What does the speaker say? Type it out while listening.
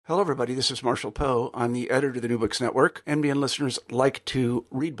Hello, everybody. This is Marshall Poe. I'm the editor of the New Books Network. NBN listeners like to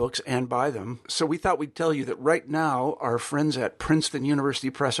read books and buy them. So we thought we'd tell you that right now, our friends at Princeton University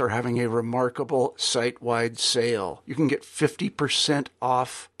Press are having a remarkable site-wide sale. You can get 50%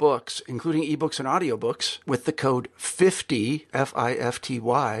 off books, including ebooks and audiobooks, with the code 50,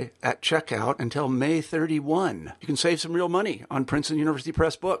 F-I-F-T-Y, at checkout until May 31. You can save some real money on Princeton University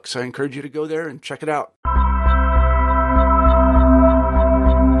Press books. I encourage you to go there and check it out.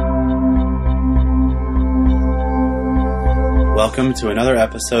 Welcome to another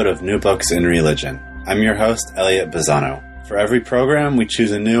episode of New Books in Religion. I'm your host, Elliot Bizzano. For every program, we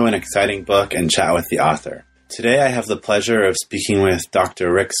choose a new and exciting book and chat with the author. Today, I have the pleasure of speaking with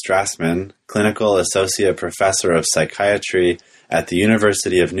Dr. Rick Strassman, Clinical Associate Professor of Psychiatry at the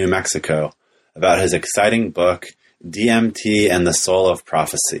University of New Mexico, about his exciting book, DMT and the Soul of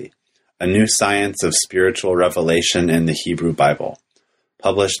Prophecy, A New Science of Spiritual Revelation in the Hebrew Bible,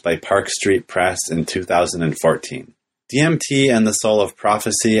 published by Park Street Press in 2014. DMT and the Soul of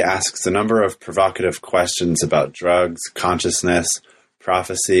Prophecy asks a number of provocative questions about drugs, consciousness,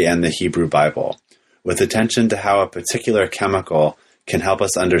 prophecy, and the Hebrew Bible, with attention to how a particular chemical can help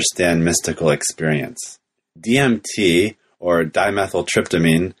us understand mystical experience. DMT, or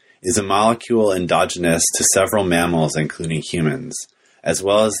dimethyltryptamine, is a molecule endogenous to several mammals, including humans, as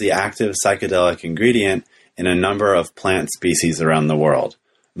well as the active psychedelic ingredient in a number of plant species around the world,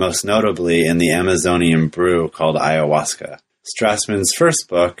 most notably in the Amazonian brew called ayahuasca. Strassman's first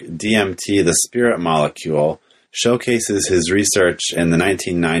book, DMT, the Spirit Molecule, showcases his research in the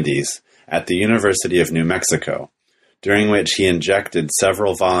 1990s at the University of New Mexico, during which he injected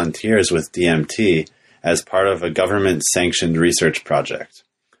several volunteers with DMT as part of a government-sanctioned research project.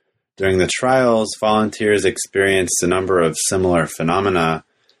 During the trials, volunteers experienced a number of similar phenomena,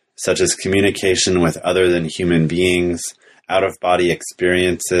 such as communication with other-than-human beings, out-of-body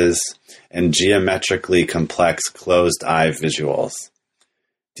experiences, and geometrically complex closed-eye visuals.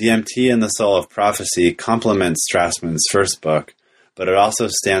 DMT and the Soul of Prophecy complements Strassman's first book, but it also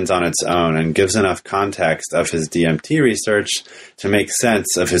stands on its own and gives enough context of his DMT research to make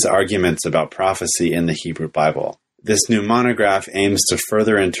sense of his arguments about prophecy in the Hebrew Bible. This new monograph aims to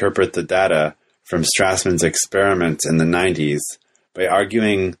further interpret the data from Strassman's experiments in the 90s by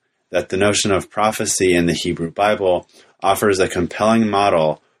arguing that the notion of prophecy in the Hebrew Bible offers a compelling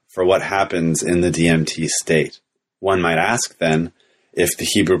model for what happens in the DMT state. One might ask, then, if the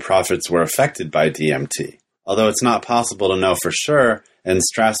Hebrew prophets were affected by DMT. Although it's not possible to know for sure, and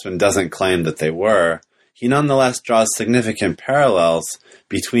Strassman doesn't claim that they were, he nonetheless draws significant parallels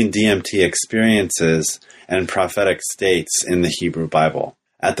between DMT experiences and prophetic states in the Hebrew Bible.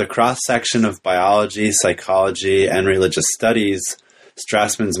 At the cross-section of biology, psychology, and religious studies,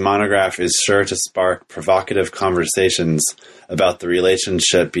 Strassman's monograph is sure to spark provocative conversations about the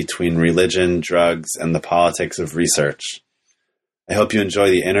relationship between religion, drugs, and the politics of research. I hope you enjoy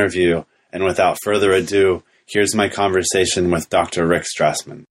the interview, and without further ado, here's my conversation with Dr. Rick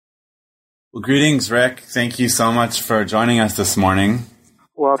Strassman. Well, greetings, Rick. Thank you so much for joining us this morning.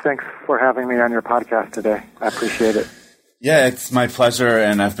 Well, thanks for having me on your podcast today. I appreciate it. Yeah, it's my pleasure,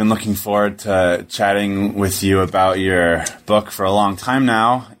 and I've been looking forward to chatting with you about your book for a long time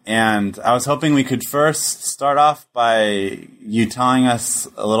now. And I was hoping we could first start off by you telling us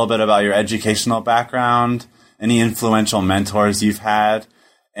a little bit about your educational background, any influential mentors you've had,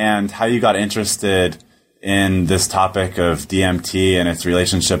 and how you got interested in this topic of DMT and its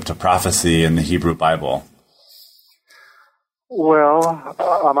relationship to prophecy in the Hebrew Bible. Well,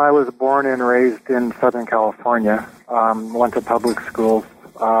 I was born and raised in Southern California. Went to public schools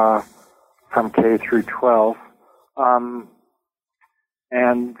from K through 12.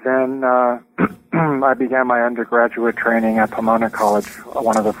 And then I began my undergraduate training at Pomona College,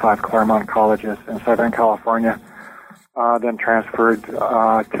 one of the 5 Claremont colleges in Southern California. Then transferred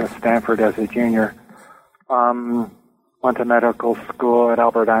to Stanford as a junior. Went to medical school at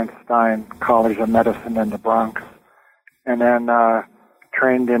Albert Einstein College of Medicine in the Bronx. And then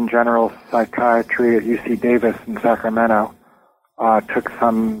trained in general psychiatry at UC Davis in Sacramento. Took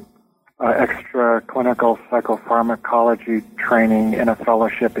some extra clinical psychopharmacology training in a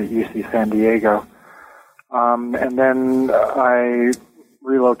fellowship at UC San Diego. And then I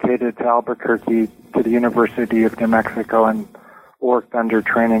relocated to Albuquerque to the University of New Mexico and worked under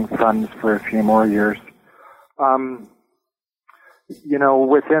training funds for a few more years.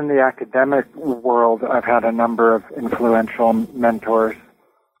 Within the academic world, I've had a number of influential mentors.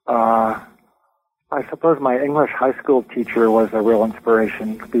 I suppose my English high school teacher was a real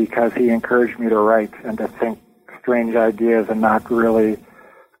inspiration because he encouraged me to write and to think strange ideas and not really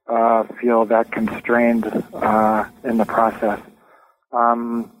feel that constrained in the process.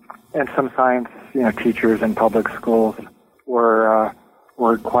 and some science, teachers in public schools were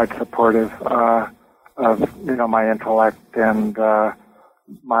quite supportive of my intellect and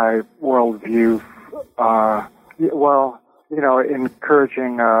my worldview.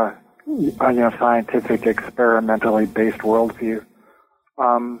 Encouraging scientific, experimentally based worldview.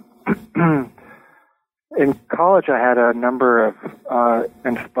 In college, I had a number of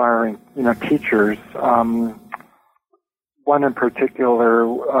inspiring, teachers. One in particular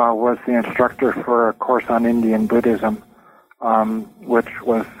was the instructor for a course on Indian Buddhism, which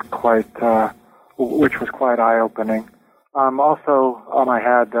was quite eye-opening. I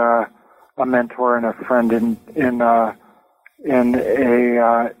had a mentor and a friend in a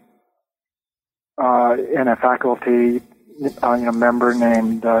faculty member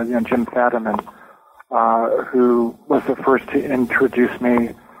named Jim Fadiman, who was the first to introduce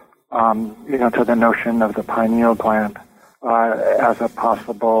me to the notion of the pineal gland as a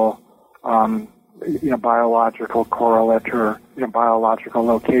possible biological correlate or biological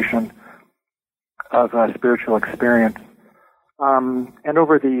location of a spiritual experience. And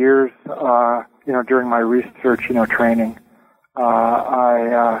over the years, during my research, training,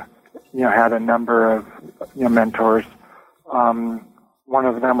 I had a number of mentors. One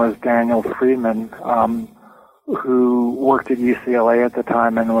of them was Daniel Friedman, who worked at UCLA at the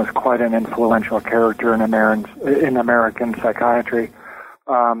time and was quite an influential character in American psychiatry.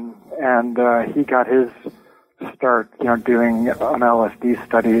 And he got his start, doing LSD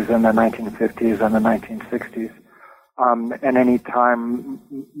studies in the 1950s and the 1960s. And any time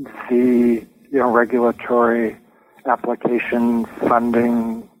the regulatory application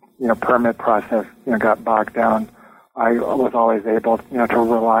funding permit process got bogged down, I was always able to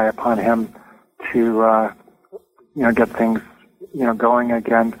rely upon him to get things going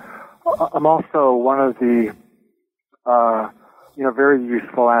again. I'm also one of the very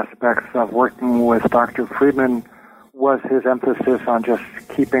useful aspects of working with Dr. Friedman was his emphasis on just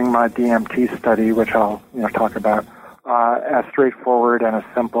keeping my DMT study, which I'll talk about, as straightforward and as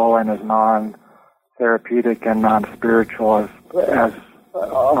simple and as non-therapeutic and non-spiritual as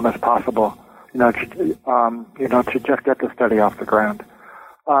possible. To just get the study off the ground.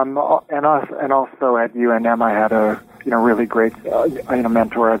 And also at UNM, I had a really great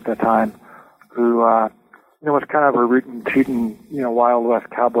mentor at the time who was kind of a rootin' tootin' Wild West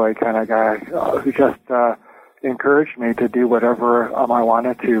cowboy kind of guy who just encouraged me to do whatever I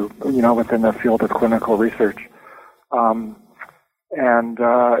wanted to within the field of clinical research. And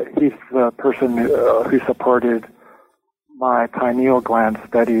he's the person who supported my pineal gland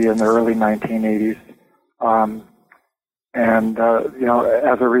study in the early 1980s,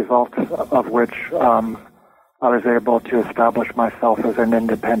 as a result of which I was able to establish myself as an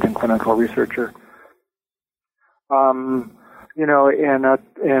independent clinical researcher. In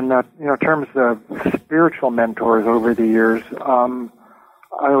terms of spiritual mentors over the years,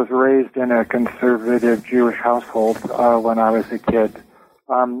 I was raised in a conservative Jewish household when I was a kid,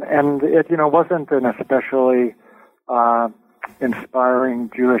 and it wasn't an especially inspiring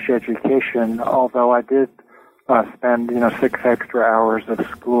Jewish education, although I did spend 6 extra hours of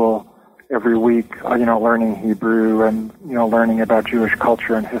school every week, learning Hebrew and learning about Jewish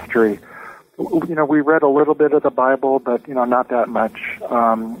culture and history. We read a little bit of the Bible, but not that much,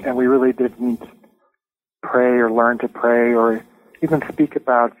 and we really didn't pray or learn to pray or even speak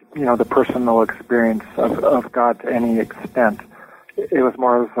about the personal experience of God to any extent. It was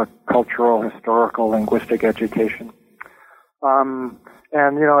more of a cultural, historical, linguistic education.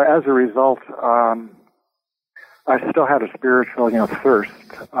 As a result, I still had a spiritual, thirst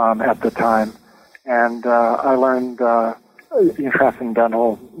at the time, and I learned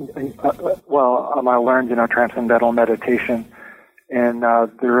transcendental. I learned transcendental meditation in the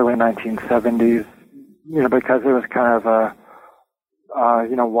early 1970s, because it was kind of a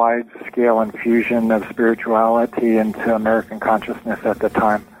wide-scale infusion of spirituality into American consciousness at the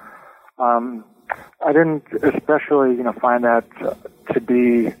time. I didn't especially, find that to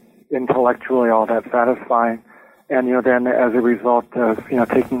be intellectually all that satisfying. And, then as a result of,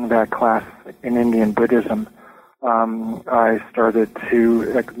 taking that class in Indian Buddhism, I started to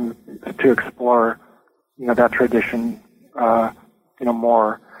explore, that tradition,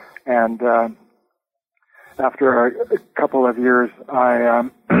 more. And after a couple of years, I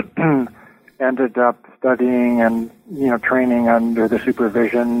ended up studying and, training under the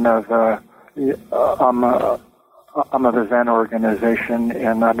supervision of the Zen organization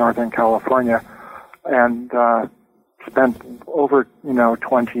in Northern California, and spent over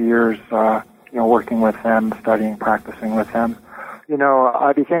 20 years working with them, studying, practicing with them.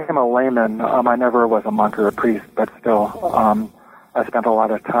 I became a layman. I never was a monk or a priest, but still, I spent a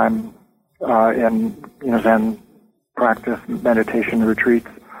lot of time in Zen practice, meditation retreats,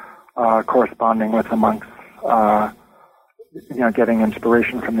 corresponding with the monks, getting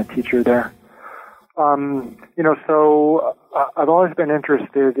inspiration from the teacher there. So I've always been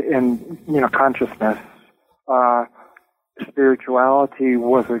interested in, consciousness. Spirituality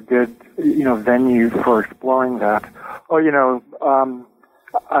was a good, venue for exploring that.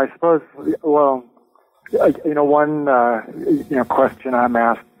 I suppose, one, question I'm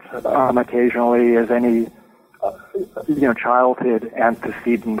asked occasionally is any, childhood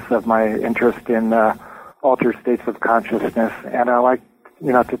antecedents of my interest in altered states of consciousness. And I like,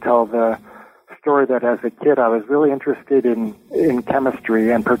 to tell the story that as a kid I was really interested in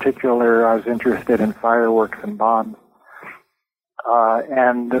chemistry. In particular, I was interested in fireworks and bombs.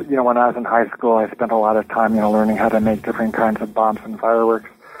 When I was in high school, I spent a lot of time, learning how to make different kinds of bombs and fireworks.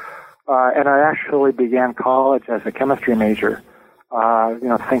 And I actually began college as a chemistry major,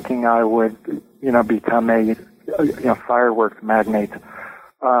 thinking I would, become a fireworks magnate.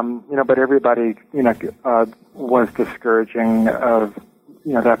 But everybody, was discouraging of,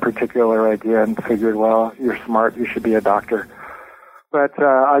 that particular idea and figured, well, you're smart, you should be a doctor. But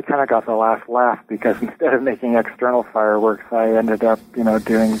I kind of got the last laugh because instead of making external fireworks, I ended up,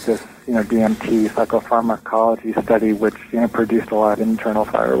 doing this, DMT psychopharmacology study, which, produced a lot of internal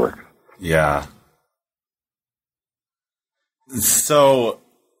fireworks. Yeah. So,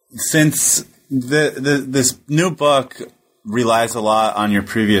 since this new book relies a lot on your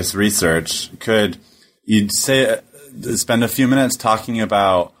previous research, could you spend a few minutes talking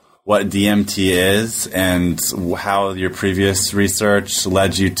about what DMT is and how your previous research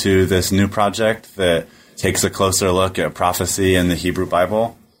led you to this new project that takes a closer look at prophecy in the Hebrew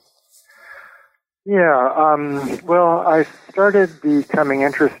Bible? Yeah, well, I started becoming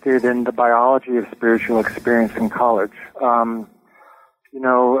interested in the biology of spiritual experience in college. I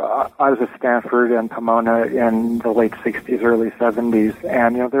was at Stanford and Pomona in the late 60s, early 70s,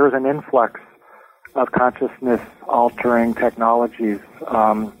 and, there was an influx of consciousness-altering technologies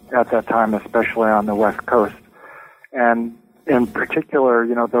at that time, especially on the West Coast. And in particular,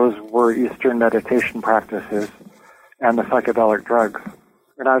 those were Eastern meditation practices and the psychedelic drugs.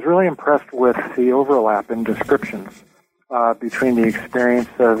 And I was really impressed with the overlap in descriptions between the experience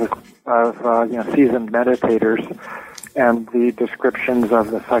of seasoned meditators and the descriptions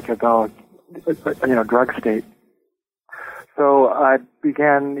of the psychedelic, drug state. So I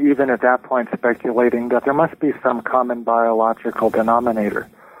began, even at that point, speculating that there must be some common biological denominator,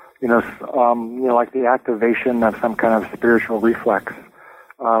 like the activation of some kind of spiritual reflex,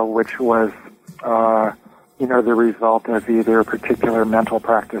 which was, the result of either particular mental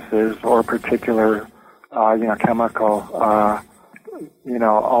practices or particular, chemical,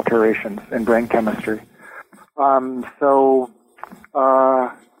 alterations in brain chemistry.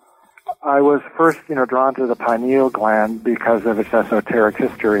 I was first, drawn to the pineal gland because of its esoteric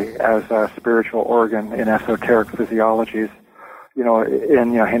history as a spiritual organ in esoteric physiologies,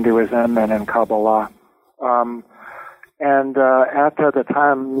 in Hinduism and in Kabbalah. At the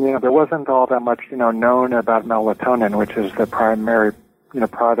time, there wasn't all that much, known about melatonin, which is the primary,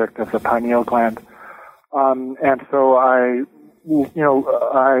 product of the pineal gland. And so I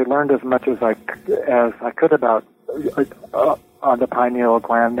learned as much as I could about on the pineal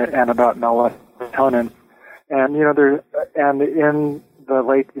gland and about melatonin. And, in the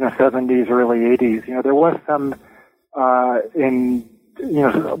late, 70s, early 80s, there was some, there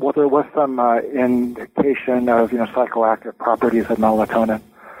was some indication of, psychoactive properties of melatonin,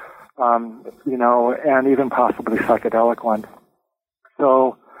 and even possibly psychedelic ones.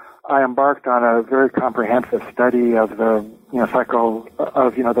 So I embarked on a very comprehensive study of the, the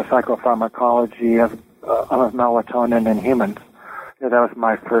psychopharmacology of melatonin in humans. That was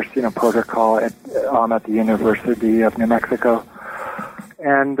my first, protocol at the University of New Mexico.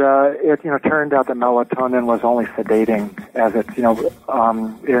 And, it, turned out that melatonin was only sedating as it's, in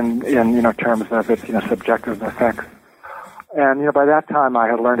terms of its, subjective effects. And, by that time I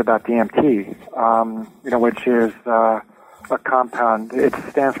had learned about DMT, which is, a compound. It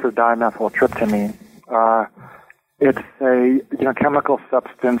stands for dimethyltryptamine. It's a, chemical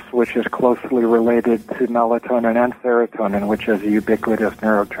substance which is closely related to melatonin and serotonin, which is a ubiquitous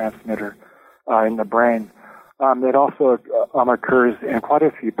neurotransmitter, in the brain. It also occurs in quite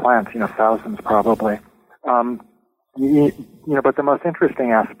a few plants, thousands probably. But the most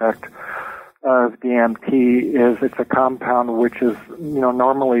interesting aspect of DMT is it's a compound which is,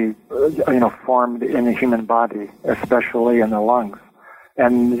 normally, formed in the human body, especially in the lungs.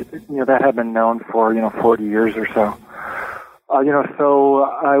 And, that had been known for, 40 years or so. So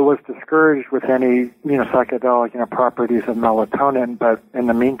I was discouraged with any, psychedelic, properties of melatonin, but in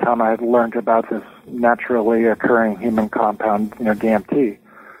the meantime, I had learned about this naturally occurring human compound, DMT.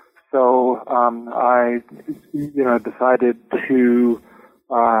 So I, decided to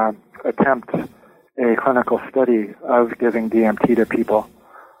attempt a clinical study of giving DMT to people.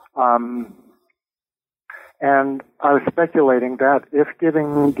 And I was speculating that if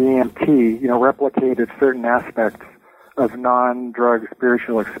giving DMT, replicated certain aspects of non-drug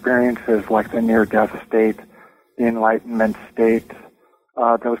spiritual experiences like the near-death state, the enlightenment state,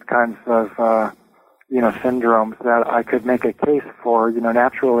 those kinds of, syndromes, that I could make a case for,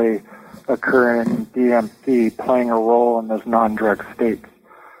 naturally occurring DMT playing a role in those non-drug states.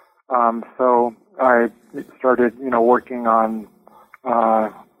 So I started, working on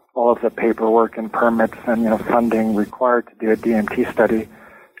all of the paperwork and permits and, funding required to do a DMT study.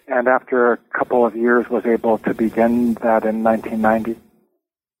 And after a couple of years was able to begin that in 1990.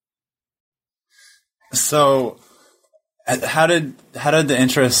 So how did the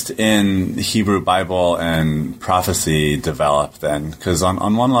interest in the Hebrew Bible and prophecy develop then? Because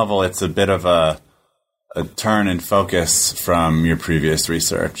on one level, it's a bit of a turn in focus from your previous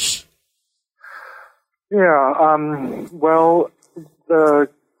research. Yeah,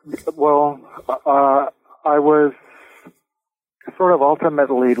 I was sort of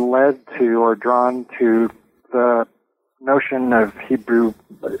ultimately led to or drawn to the notion of Hebrew,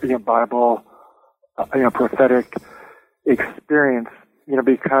 Bible, prophetic experience,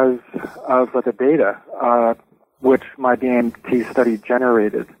 because of the data, which my DMT study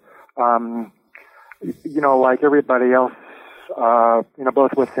generated. Like everybody else,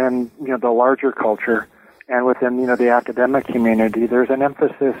 both within, the larger culture and within, the academic community, there's an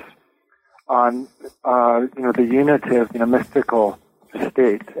emphasis on, the unitive, mystical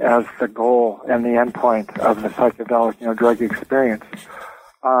state as the goal and the endpoint of the psychedelic, drug experience.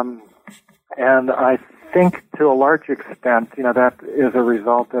 And I think to a large extent, that is a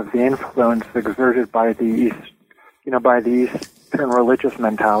result of the influence exerted by the East, by the Eastern religious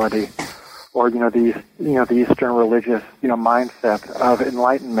mentality, or, the Eastern religious, mindset of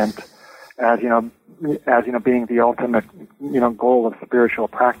enlightenment as, being the ultimate, goal of spiritual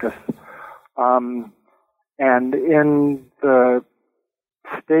practice. And in the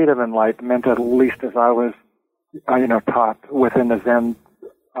state of enlightenment, at least as I was, taught within the Zen,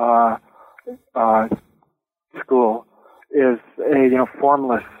 school, is a,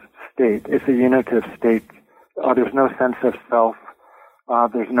 formless state. It's a unitive state. There's no sense of self.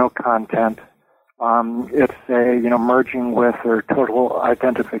 There's no content. It's a, merging with or total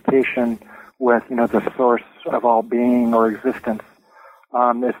identification with, the source of all being or existence.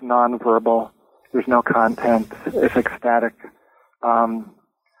 It's nonverbal. There's no content. It's ecstatic. And,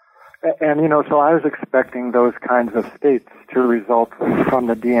 so I was expecting those kinds of states to result from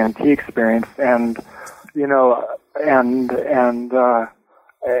the DMT experience. And, and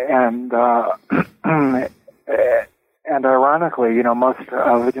ironically, most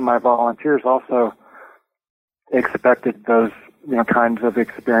of my volunteers also expected those, kinds of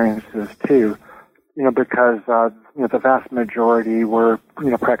experiences too. Because, the vast majority were,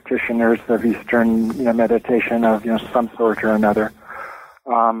 practitioners of Eastern, meditation of, some sort or another.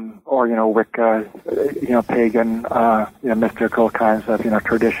 Or, Wicca, pagan, mystical kinds of,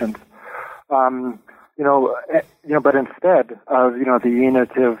 traditions. But instead of, the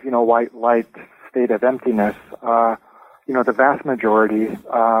unitive, white light state of emptiness, the vast majority,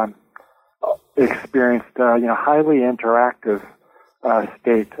 experienced, highly interactive,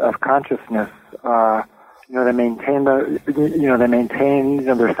 state of consciousness. They maintain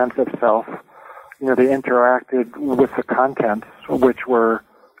their sense of self. They interacted with the contents, which were,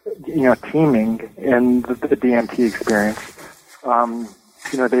 teeming in the DMT experience.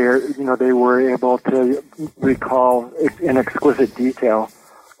 They were able to recall in exquisite detail,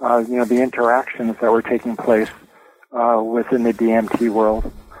 the interactions that were taking place, within the DMT world.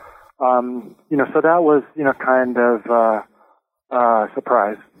 So that was, kind of,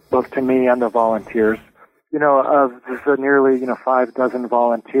 surprise, both to me and the volunteers. Of the nearly, 5 dozen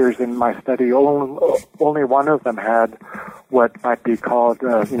volunteers in my study, only one of them had what might be called,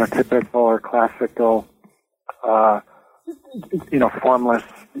 typical or classical, formless,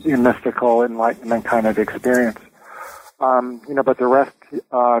 mystical enlightenment kind of experience. But the rest,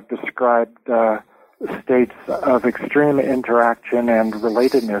 described, states of extreme interaction and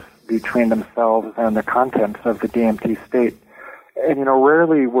relatedness between themselves and the contents of the DMT state. And,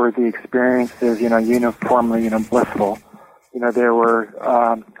 rarely were the experiences, uniformly, blissful. They were,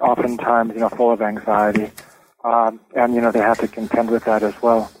 oftentimes, full of anxiety. And, they had to contend with that as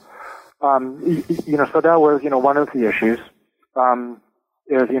well. So that was, one of the issues.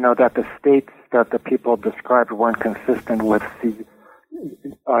 is, that the states that the people described weren't consistent with the,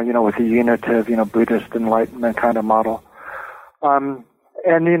 with the unitive, Buddhist enlightenment kind of model. And,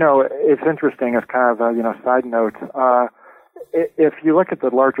 it's interesting as kind of a, side note, if you look at the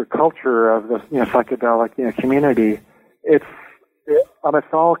larger culture of the, psychedelic, community, it's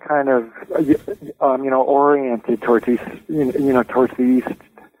all kind of, oriented towards east, towards the east,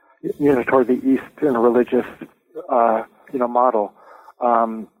 toward the Eastern religious, model.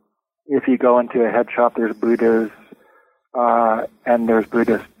 If you go into a head shop, there's Buddhas, and there's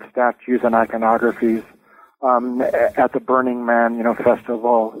Buddhist statues and iconographies. At the Burning Man,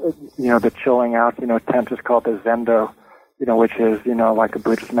 festival, the chilling out, tent is called the Zendo, which is, like a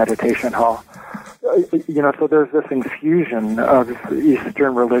Buddhist meditation hall. So there's this infusion of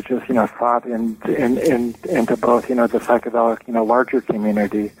Eastern religious, thought into both, the psychedelic, larger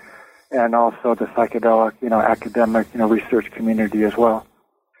community and also the psychedelic, academic, research community as well.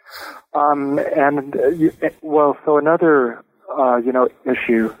 So another,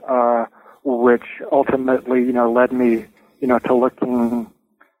 issue, which ultimately, led me, to looking,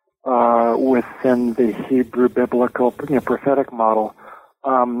 within the Hebrew biblical, prophetic model,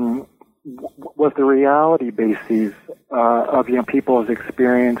 was the reality bases, of, people's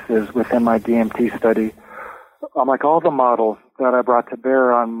experiences within my DMT study. Like all the models that I brought to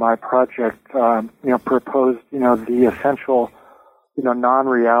bear on my project, proposed, the essential,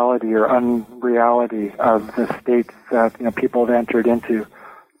 non-reality or unreality of the states that, people have entered into.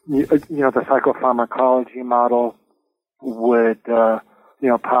 The psychopharmacology model would,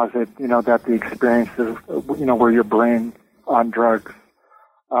 posit, that the experiences, were your brain on drugs.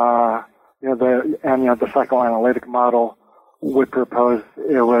 The psychoanalytic model would propose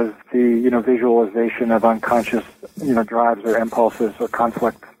it was the, visualization of unconscious, drives or impulses or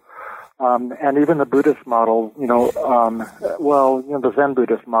conflicts. And even the Buddhist model, the Zen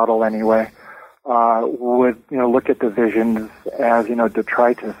Buddhist model anyway, would, look at the visions as,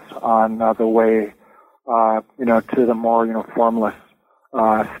 detritus on the way, to the more, formless,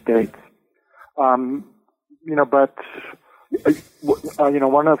 states. But,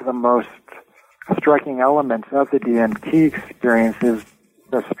 one of the most striking elements of the DMT experience is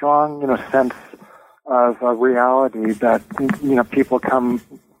the strong, sense of reality that, people come,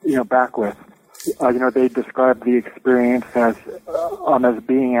 back with. They describe the experience as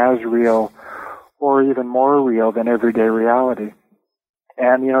being as real or even more real than everyday reality.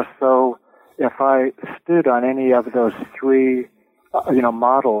 And, so if I stood on any of those three,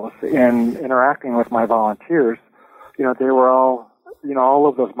 models in interacting with my volunteers, they were all, all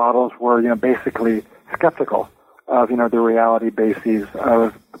of those models were, basically skeptical of, the reality bases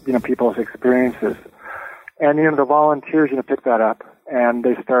of, people's experiences. And, the volunteers, picked that up and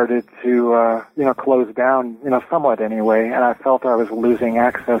they started to, close down, somewhat anyway. And I felt I was losing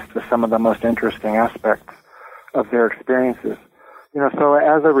access to some of the most interesting aspects of their experiences. So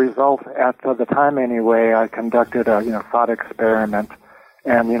as a result, at the time anyway, I conducted a, thought experiment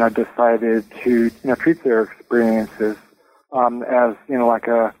and, decided to, treat their experiences, as, like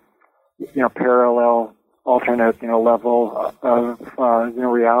a, parallel, alternate, level of,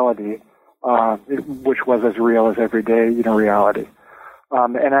 reality, which was as real as everyday, reality.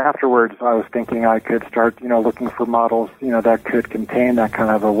 And afterwards, I was thinking I could start, looking for models, that could contain that kind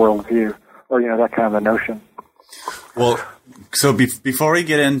of a worldview or, that kind of a notion. Well, so before we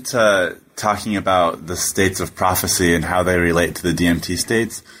get into talking about the states of prophecy and how they relate to the DMT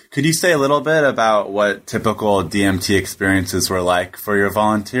states, could you say a little bit about what typical DMT experiences were like for your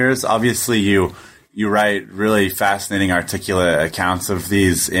volunteers? Obviously, you write really fascinating, articulate accounts of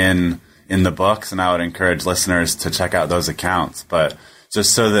these in the books, and I would encourage listeners to check out those accounts. But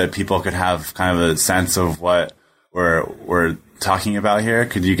just so that people could have kind of a sense of what we're talking about here,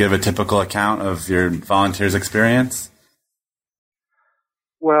 could you give a typical account of your volunteers' experience?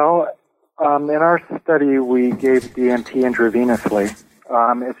 Well, in our study, we gave DMT intravenously.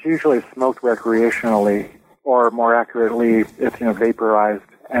 It's usually smoked recreationally, or more accurately, it's vaporized,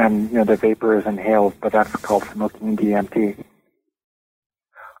 and the vapor is inhaled, but that's called smoking DMT.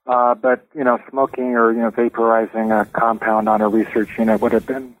 But smoking or vaporizing a compound on a research unit would have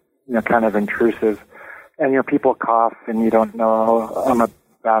been kind of intrusive, and people cough, and you don't know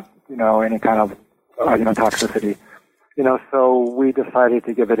about any kind of toxicity. So we decided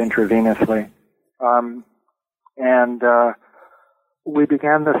to give it intravenously. And we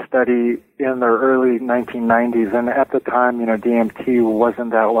began the study in the early 1990s, and at the time, DMT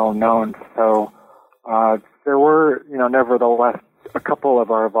wasn't that well known. So there were, nevertheless, a couple of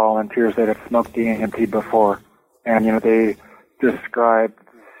our volunteers that had smoked DMT before, and, they described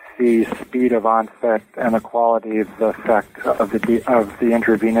the speed of onset and the quality of the effect of the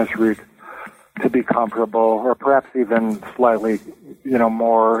intravenous route to be comparable, or perhaps even slightly,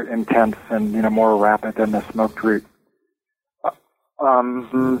 more intense and more rapid than the smoked route.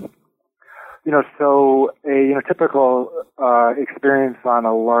 So a typical experience on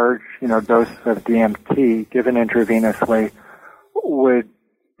a large dose of DMT given intravenously would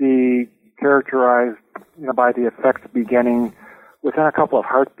be characterized by the effects beginning within a couple of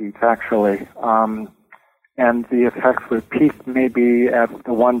heartbeats, actually. And the effects would peak maybe at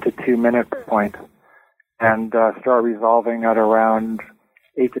the 1 to 2 minute point and start resolving at around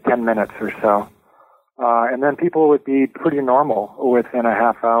 8 to 10 minutes or so. And then people would be pretty normal within a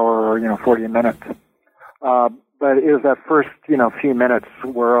half hour or 40 minutes. But it was that first few minutes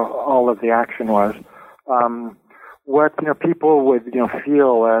where all of the action was. What people would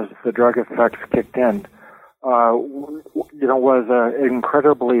feel as the drug effects kicked in was an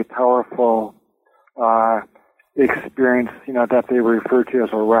incredibly powerful experience that they refer to as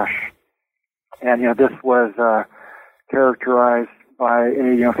a rush. And this was characterized by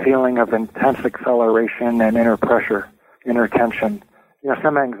a feeling of intense acceleration and inner pressure, inner tension,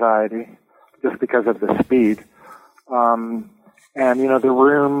 some anxiety just because of the speed. And the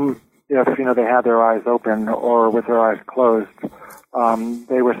room, if they had their eyes open or with their eyes closed,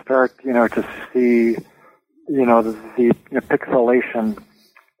 they would start to see the pixelation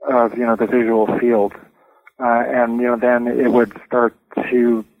of the visual field, and then it would start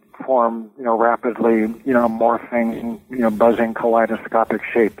to form rapidly morphing buzzing kaleidoscopic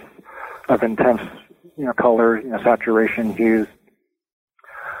shapes of intense color, saturation, hues,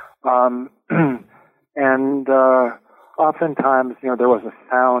 and oftentimes there was a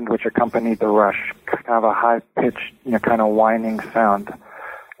sound which accompanied the rush, kind of a high pitched kind of whining sound.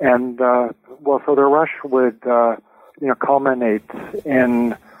 And so the rush would culminate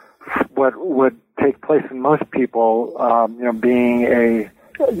in what would take place in most people, being a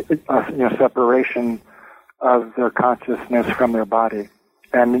separation of their consciousness from their body,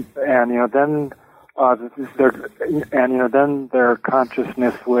 and then their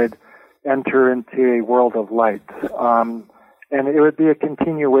consciousness would enter into a world of light, and it would be a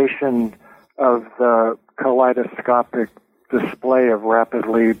continuation of the kaleidoscopic display of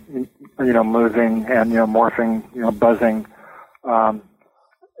rapidly, moving and morphing, buzzing,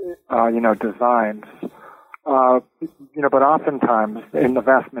 designs. But oftentimes, in the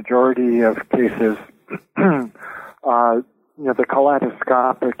vast majority of cases, the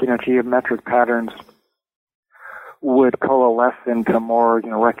kaleidoscopic, geometric patterns would coalesce into more,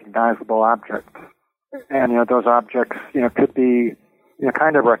 recognizable objects. And, those objects, could be,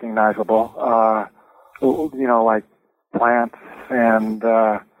 kind of recognizable, like plants and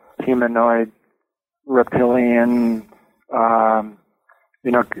humanoid, reptilian,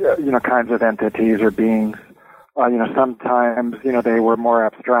 kinds of entities or beings. Sometimes, they were more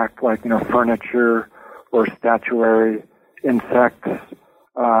abstract, like, furniture or statuary, insects,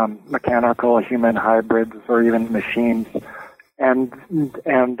 mechanical human hybrids, or even machines. And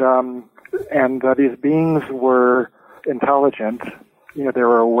these beings were intelligent, they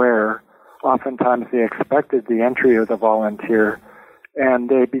were aware. Oftentimes they expected the entry of the volunteer, and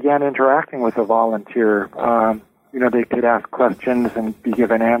they began interacting with the volunteer. They could ask questions and be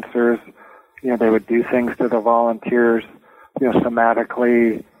given answers. They would do things to the volunteers,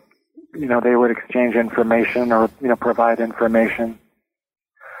 somatically. They would exchange information or, provide information.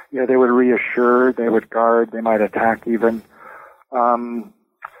 They would reassure, they would guard, they might attack even.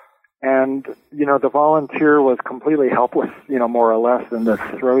 And the volunteer was completely helpless, more or less in the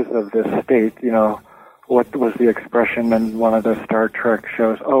throes of this state. What was the expression in one of the Star Trek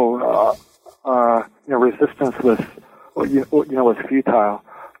shows? Resistance was, was futile.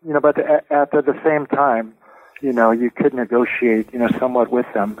 But at the same time, you could negotiate, somewhat with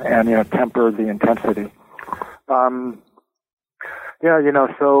them and, temper the intensity. So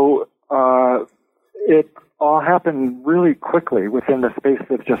it all happened really quickly within the space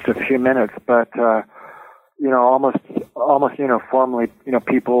of just a few minutes, but, almost uniformly,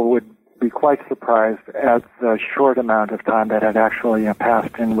 people would be quite surprised at the short amount of time that had actually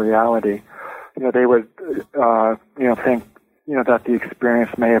passed in reality. They would, think, that the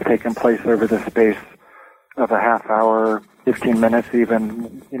experience may have taken place over the space of a half hour, 15 minutes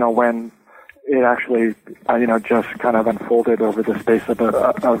even, when it actually, just kind of unfolded over the space of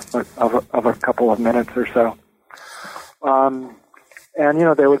a couple of minutes or so. And,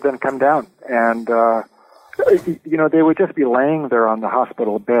 they would then come down and, they would just be laying there on the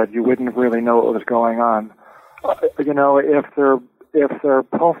hospital bed. You wouldn't really know what was going on. If their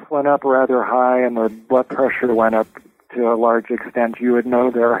pulse went up rather high and their blood pressure went up to a large extent, you would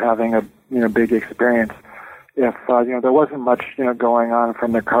know they're having a big experience. If there wasn't much going on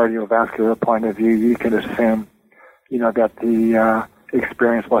from the cardiovascular point of view, you could assume that the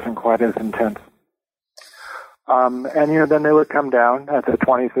experience wasn't quite as intense. And then they would come down at the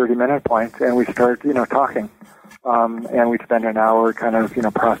 20, 30-minute point, and we start talking, and we'd spend an hour kind of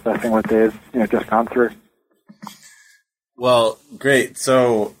processing what they've just gone through. Well, great.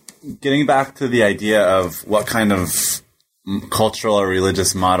 So, getting back to the idea of what kind of cultural or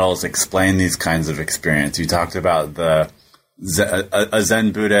religious models explain these kinds of experience. You talked about a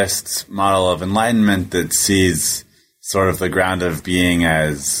Zen Buddhist model of enlightenment that sees sort of the ground of being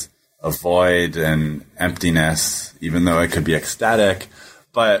as a void and emptiness, even though it could be ecstatic.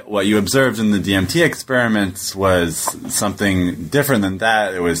 But what you observed in the DMT experiments was something different than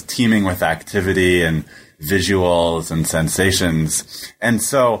that. It was teeming with activity and visuals and sensations. And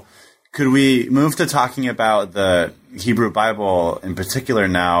so could we move to talking about the Hebrew Bible in particular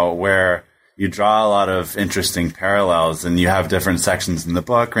now, where you draw a lot of interesting parallels, and you have different sections in the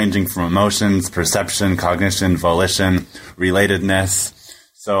book ranging from emotions, perception, cognition, volition, relatedness.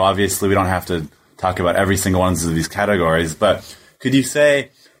 So obviously we don't have to talk about every single one of these categories, but could you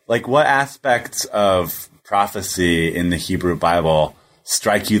say, like, what aspects of prophecy in the Hebrew Bible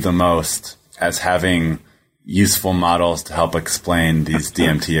strike you the most as having useful models to help explain these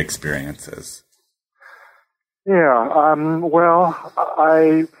DMT experiences? Yeah, well,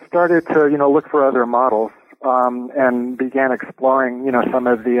 I started to, look for other models, and began exploring, some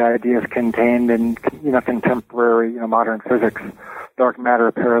of the ideas contained in, contemporary, modern physics, dark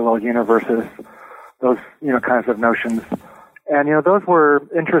matter, parallel universes, those, kinds of notions. And, those were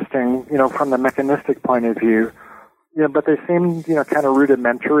interesting, from the mechanistic point of view, but they seemed, kind of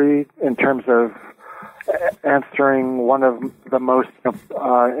rudimentary in terms of answering one of the most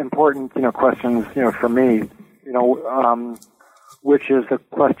important, questions, for me, which is the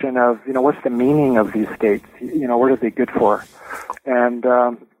question of, what's the meaning of these states? What are they good for? And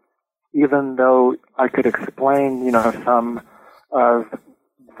even though I could explain, some of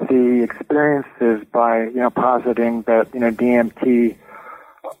the experiences by, positing that, DMT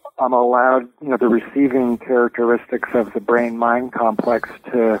allowed, the receiving characteristics of the brain-mind complex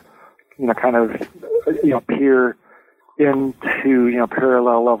to, kind of, peer into,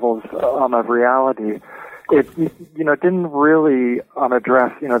 parallel levels of reality. It, didn't really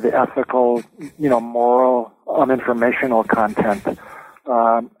address, the ethical, moral, informational content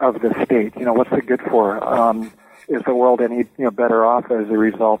of the state. What's it good for? Is the world any, better off as a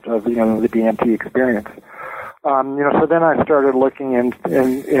result of, the DMT experience? So then I started looking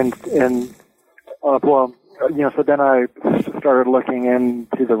so then I started looking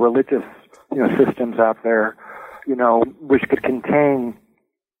into the religious, systems out there, which could contain,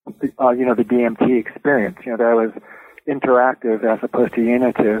 the DMT experience, that was interactive as opposed to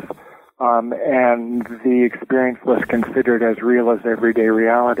unitive, and the experience was considered as real as everyday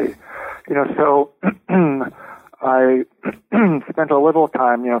reality. So I spent a little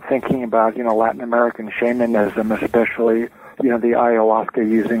time, thinking about, Latin American shamanism, especially, the ayahuasca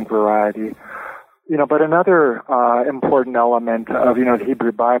using variety. But another important element of, the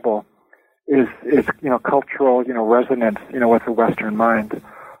Hebrew Bible is cultural, resonance, with the Western mind.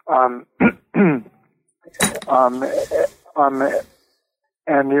 And,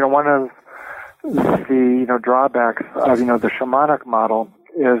 one of the, drawbacks of, the shamanic model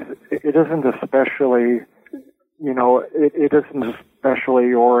is it isn't especially, it isn't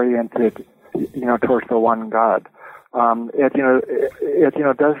especially oriented, towards the one God. It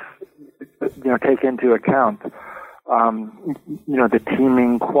does, take into account, the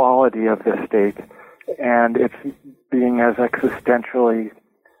teeming quality of the state and its being as existentially,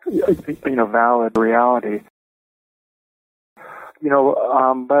 valid reality.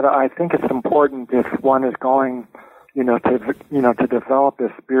 But I think it's important if one is going, to develop a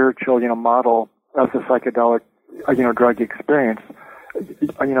spiritual, model of the psychedelic, drug experience,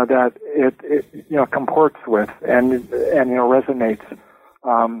 that it comports with and resonates,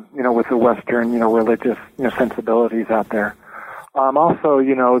 with the Western, religious, sensibilities out there. Also,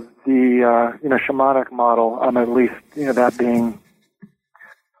 the, shamanic model, at least, that being,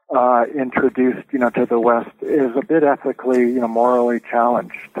 introduced, to the West is a bit ethically, morally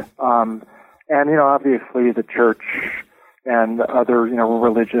challenged. And, obviously the church and other,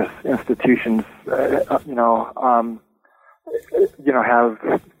 religious institutions,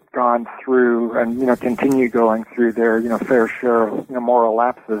 have gone through and, continue going through their, fair share of, moral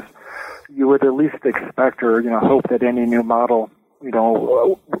lapses. You would at least expect or, hope that any new model,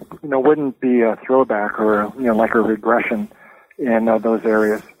 wouldn't be a throwback or, like a regression in those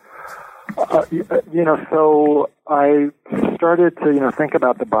areas. So I started to, think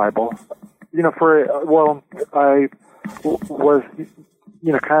about the Bible. I was,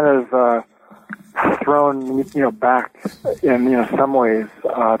 kind of thrown, back in, some ways,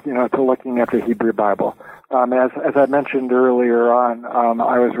 to looking at the Hebrew Bible. As I mentioned earlier on,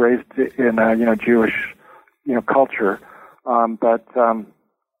 I was raised in a, Jewish, culture. But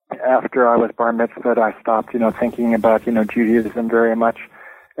after I was bar mitzvahed, I stopped, thinking about, Judaism very much,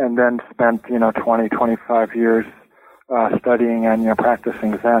 and then spent, 20, 25 years studying and,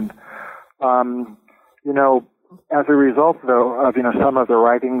 practicing Zen. As a result, though, of, some of the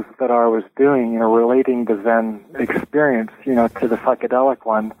writings that I was doing, relating the Zen experience, to the psychedelic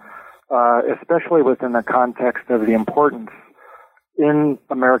one, especially within the context of the importance in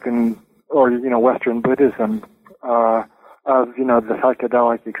American or, Western Buddhism, of, the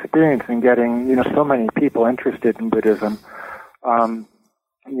psychedelic experience and getting, so many people interested in Buddhism. I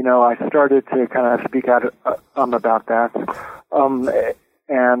started to kind of speak out about that.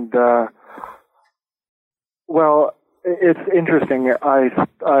 It's interesting. I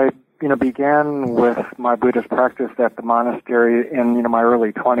began with my Buddhist practice at the monastery in, my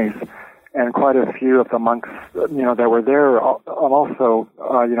early 20s, and quite a few of the monks, that were there also,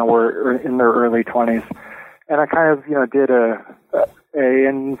 were in their early 20s. And I kind of, did I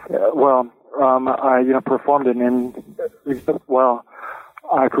performed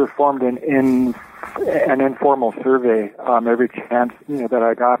an informal survey, every chance, that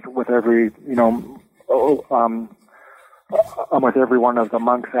I got with every, with every one of the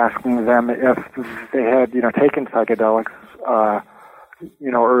monks, asking them if they had, taken psychedelics,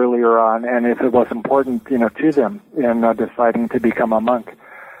 earlier on, and if it was important, to them in deciding to become a monk.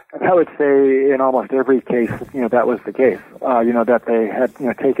 And I would say in almost every case, that was the case, that they had,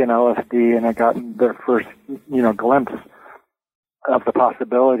 taken LSD and had gotten their first, glimpse of the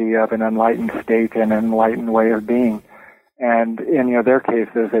possibility of an enlightened state and an enlightened way of being. And in, their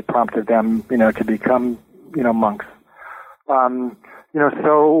cases, it prompted them, to become, monks.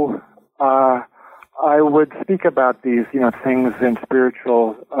 I would speak about these, things in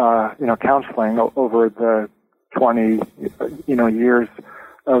spiritual, counseling over the 20, years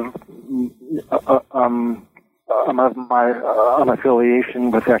of my affiliation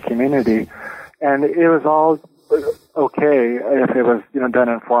with that community. And it was all okay if it was, done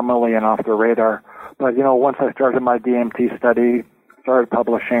informally and off the radar. But, once I started my DMT study, started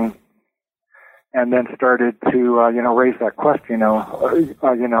publishing, and then started to, raise that question,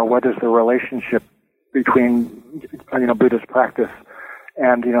 what is the relationship between, Buddhist practice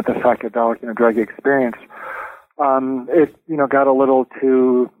and, the psychedelic, drug experience? It, got a little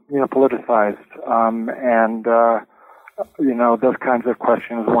too, politicized, and those kinds of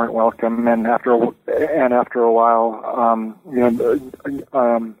questions weren't welcome. And after a while,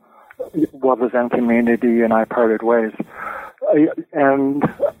 the Zen community and I parted ways. And,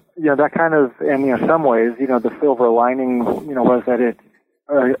 that kind of, in some ways, the silver lining, was that it,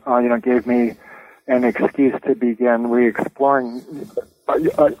 gave me an excuse to begin re-exploring,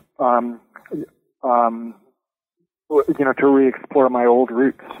 to re-explore my old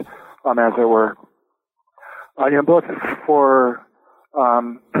roots, as it were. Both for,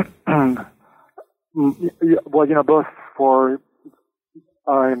 for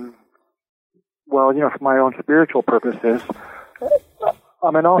my own spiritual purposes,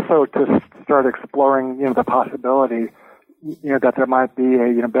 and also to start exploring, the possibility, that there might be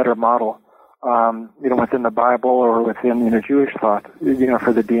a, better model, within the Bible or within, Jewish thought,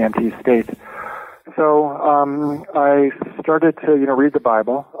 for the DMT state. So, I started to, read the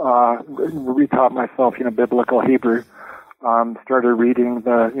Bible, retaught myself, biblical Hebrew, started reading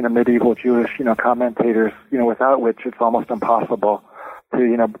the, medieval Jewish, commentators, without which it's almost impossible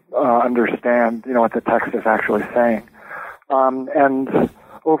to, understand, what the text is actually saying. And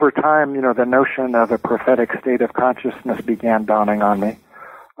over time, the notion of a prophetic state of consciousness began dawning on me.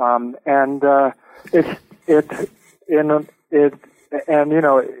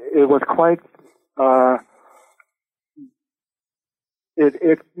 It was quite,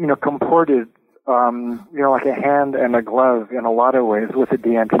 comported, like a hand and a glove in a lot of ways with the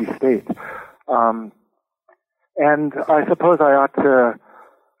DMT state. And I suppose I ought to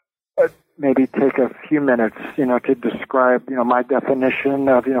maybe take a few minutes, to describe, my definition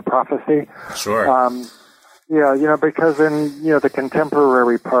of, prophecy. Sure. Because in, the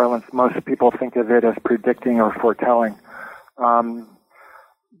contemporary parlance, most people think of it as predicting or foretelling. But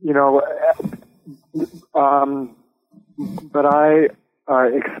I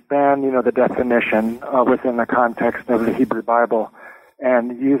expand, the definition within the context of the Hebrew Bible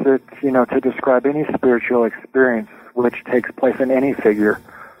and use it, to describe any spiritual experience which takes place in any figure,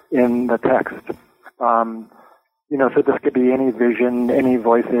 in the text. So this could be any vision, any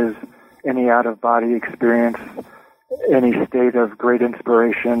voices, any out-of-body experience, any state of great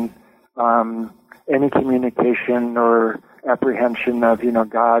inspiration, any communication or apprehension of,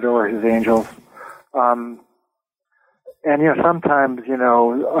 God or his angels. Sometimes,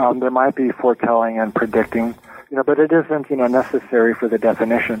 there might be foretelling and predicting, but it isn't, necessary for the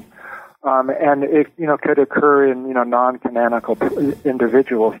definition. And it, could occur in, non-canonical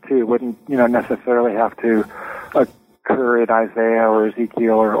individuals too. It wouldn't, necessarily have to occur in Isaiah or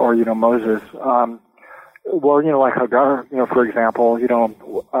Ezekiel or Moses. Like Hagar, for example,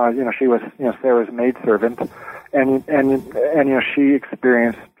 she was, Sarah's maidservant, and she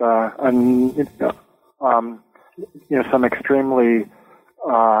experienced, some extremely,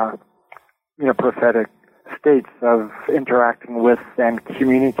 prophetic states of interacting with and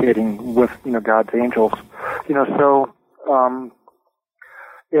communicating with, God's angels.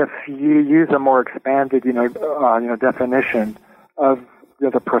 If you use a more expanded, definition of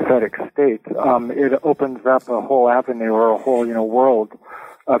the prophetic state, it opens up a whole avenue or a whole, world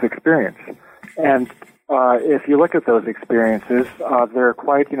of experience. And if you look at those experiences, they're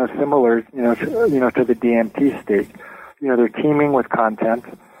quite, similar, to the DMT state. They're teeming with content.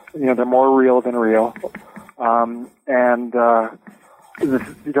 They're more real than real.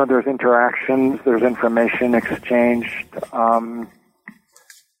 There's interactions, there's information exchanged.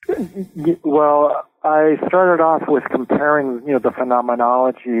 Well, I started off with comparing, the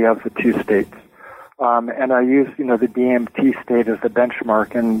phenomenology of the two states. And I used, the DMT state as the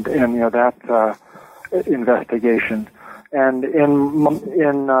benchmark and that, investigation. And in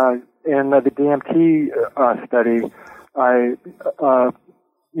the DMT, study, I,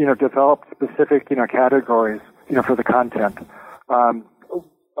 developed specific, categories, for the content.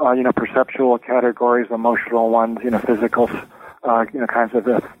 Perceptual categories, emotional ones, physical, kinds of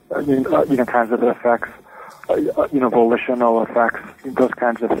effects, volitional effects, those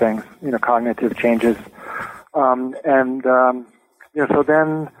kinds of things, cognitive changes. So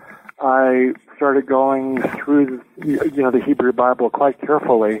then I started going through, the Hebrew Bible quite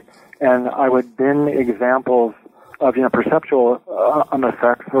carefully, and I would bin examples of, perceptual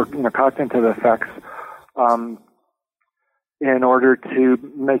effects or, cognitive effects, in order to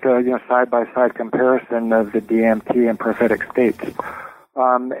make a, side-by-side comparison of the DMT and prophetic states.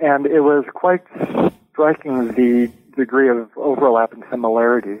 And it was quite striking the degree of overlap and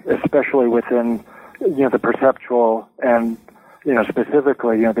similarity, especially within, the perceptual and,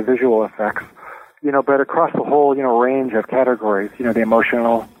 specifically, the visual effects. But across the whole, range of categories, the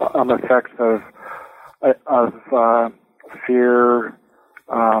emotional effects of fear,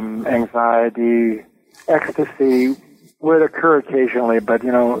 anxiety, ecstasy would occur occasionally, but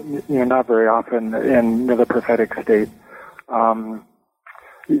not very often in the prophetic state.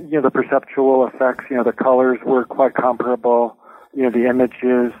 The perceptual effects, the colors were quite comparable. The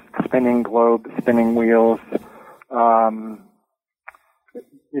images, spinning globes, spinning wheels,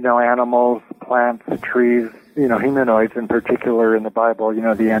 animals, plants, trees, humanoids in particular in the Bible,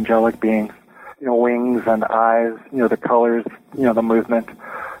 the angelic beings, wings and eyes, the colors, the movement.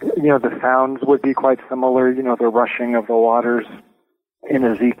 The sounds would be quite similar, the rushing of the waters in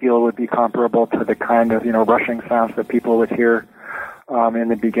Ezekiel would be comparable to the kind of, rushing sounds that people would hear in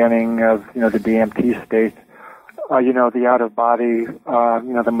the beginning of, the DMT state. The out-of-body,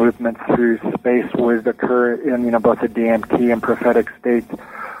 the movement through space would occur in, both the DMT and prophetic state.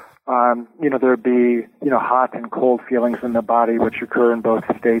 There'd be, hot and cold feelings in the body, which occur in both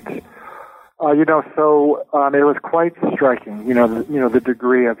states. So it was quite striking, the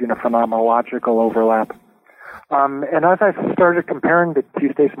degree of, phenomenological overlap. And as I started comparing the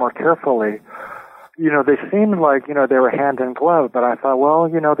two states more carefully, they seemed like, they were hand in glove, but I thought, well,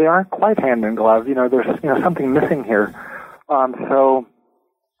 they aren't quite hand in glove. There's, something missing here.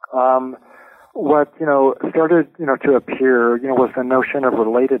 What, started, to appear, was the notion of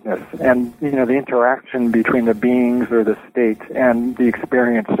relatedness and, the interaction between the beings or the state and the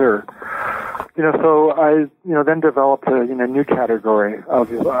experiencer. So I, then developed a, new category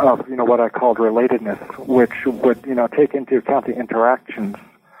of, what I called relatedness, which would, take into account the interactions.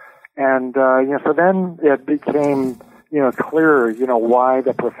 And, so then it became, clearer, why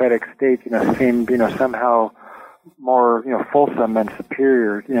the prophetic state, seemed, somehow more, fulsome and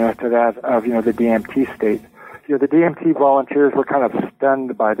superior, to that of, the DMT state. The DMT volunteers were kind of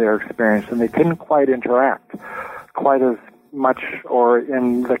stunned by their experience, and they couldn't quite interact quite as much or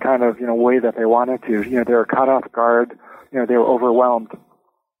in the kind of, way that they wanted to. They were caught off guard. They were overwhelmed. It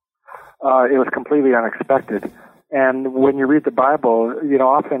was completely unexpected. And when you read the Bible,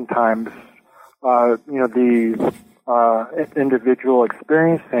 oftentimes, the individual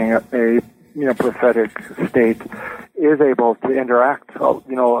experiencing a prophetic state is able to interact, a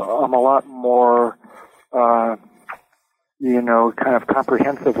lot more, kind of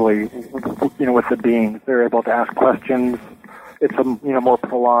comprehensively, with the beings. They're able to ask questions. It's a, more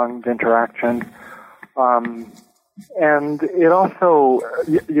prolonged interaction. And it also,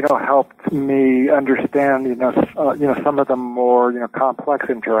 helped me understand, some of the more, complex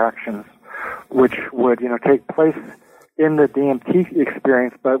interactions, which would, take place in the DMT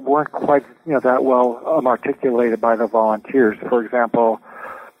experience, but weren't quite, that well articulated by the volunteers. For example,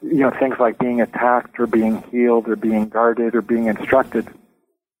 things like being attacked or being healed or being guarded or being instructed.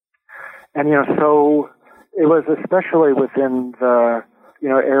 And, so it was especially within the,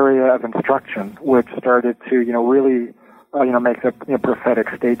 area of instruction, which started to, really, make the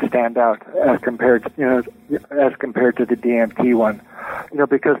prophetic state stand out as compared to, the DMT one.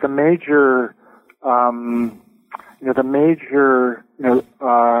 Because the major,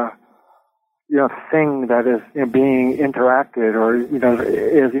 thing that is being interacted or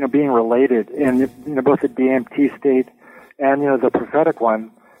is being related in both the DMT state and the prophetic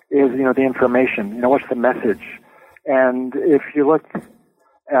one is the information. What's the message? And if you look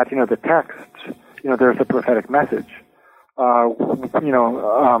at the text, there's a prophetic message.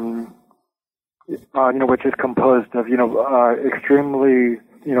 Which is composed of extremely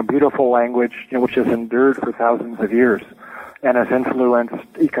beautiful language, which has endured for thousands of years and has influenced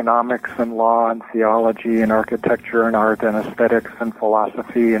economics and law and theology and architecture and art and aesthetics and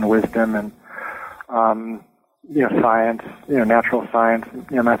philosophy and wisdom and, science, natural science,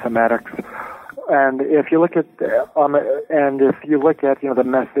 mathematics. And if you look at, the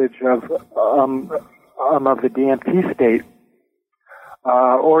message of the DMT state,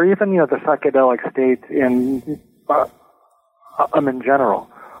 or even, the psychedelic state in general,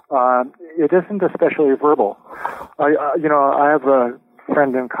 it isn't especially verbal. I have a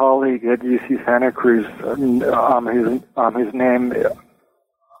friend and colleague at UC Santa Cruz, his name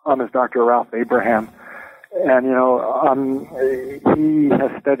is Dr. Ralph Abraham, and he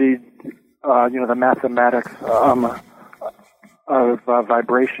has studied the mathematics of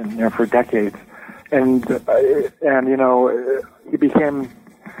vibration for decades, and he became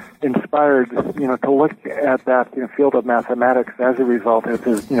inspired, to look at that field of mathematics as a result of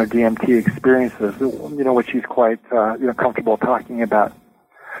his, DMT experiences, which he's quite, comfortable talking about.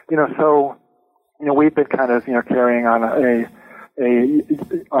 So, we've been kind of, carrying on a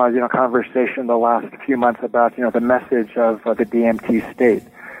conversation the last few months about, the message of the DMT state.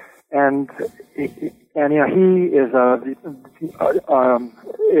 And he is of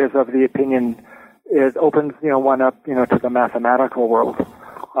the opinion it opens, one up, to the mathematical world.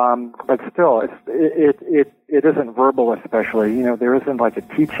 But still, it isn't verbal, especially. There isn't like a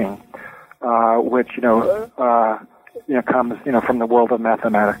teaching, which comes, from the world of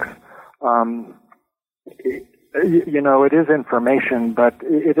mathematics. It is information, but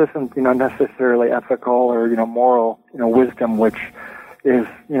it isn't, necessarily ethical or, moral, wisdom, which is,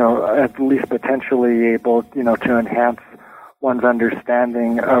 at least potentially able, to enhance one's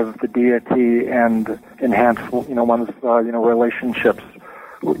understanding of the deity and enhance, one's, relationships,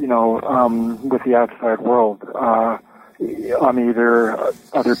 with the outside world, either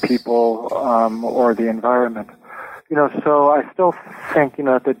other people, or the environment. So I still think,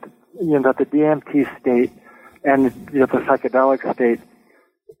 that the DMT state and, the psychedelic state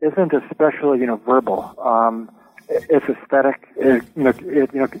isn't especially, verbal. It's aesthetic. It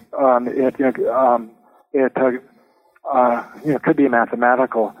could be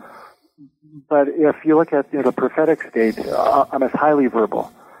mathematical. But if you look at, the prophetic state, it's highly verbal.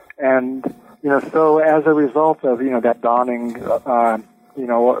 And, so as a result of, that dawning, of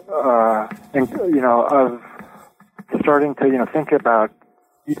starting to, think about,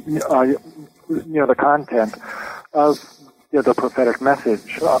 the content of, the prophetic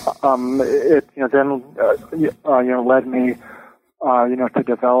message, it, then, led me, to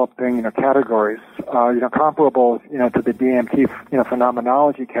developing, categories, comparable, to the DMT,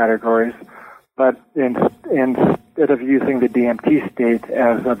 phenomenology categories, but instead of using the DMT state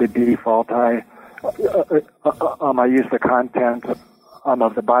as the default, I use the content,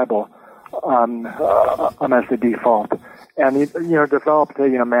 of the Bible, as the default, and, developed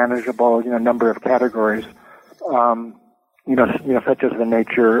a, manageable, number of categories, such as the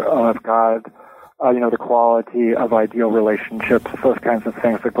nature of God, the quality of ideal relationships, those kinds of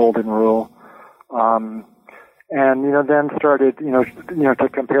things, the golden rule. And, then started, to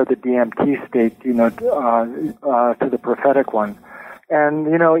compare the DMT state, to the prophetic one. And,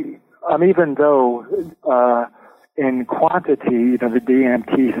 even though, in quantity, the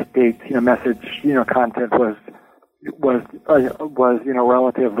DMT state, message, content was,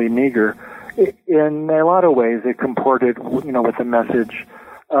 relatively meager. In a lot of ways, it comported, with the message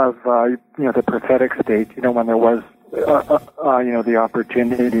of, the prophetic state, when there was, the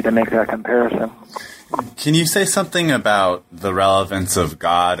opportunity to make that comparison. Can you say something about the relevance of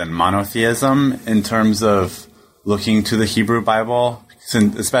God and monotheism in terms of looking to the Hebrew Bible,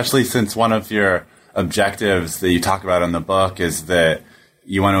 especially since one of your objectives that you talk about in the book is that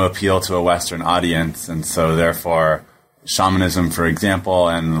you want to appeal to a Western audience, and so therefore shamanism, for example,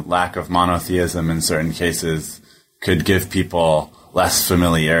 and lack of monotheism in certain cases could give people less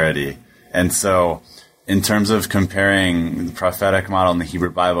familiarity. And so in terms of comparing the prophetic model in the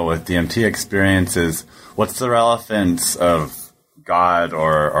Hebrew Bible with DMT experiences, what's the relevance of God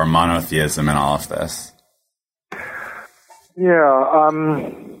or monotheism in all of this? Yeah,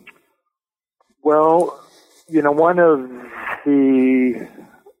 one of the,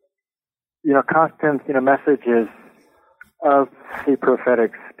 constant, messages of the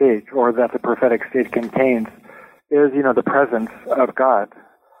prophetic state, or that the prophetic state contains, is, the presence of God,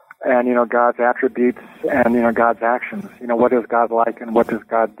 and, God's attributes, and, God's actions. What is God like, and what does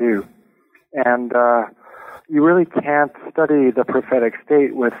God do? And you really can't study the prophetic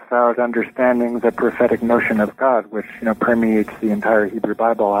state without understanding the prophetic notion of God, which, permeates the entire Hebrew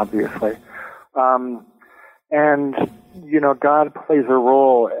Bible, obviously. And, God plays a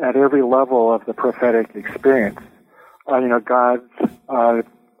role at every level of the prophetic experience. God,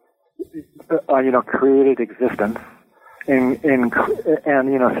 created existence and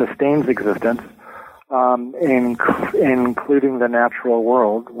sustains existence, including the natural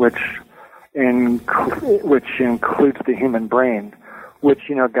world, which includes the human brain,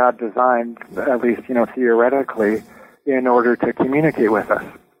 which, God designed, at least, theoretically, in order to communicate with us.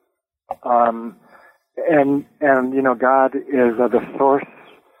 And God is the source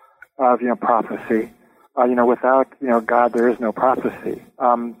of, prophecy. Without, God, there is no prophecy.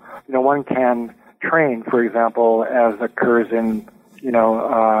 One can train, for example, as occurs in,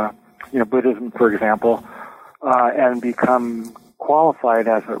 Buddhism, for example, and become qualified,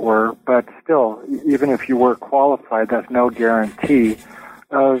 as it were, but still, even if you were qualified, that's no guarantee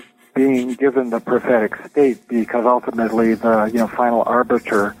of being given the prophetic state, because ultimately the, final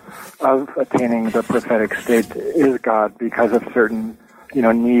arbiter of attaining the prophetic state is God, because of certain,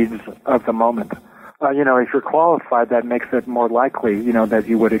 needs of the moment. If you're qualified, that makes it more likely, that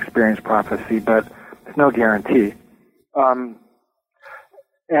you would experience prophecy, but it's no guarantee. So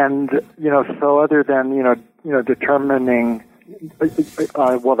other than, determining,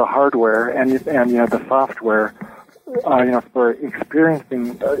 the hardware and the software, for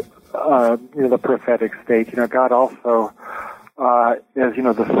experiencing, the prophetic state, God also, is,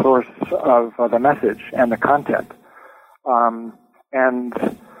 the source of the message and the content.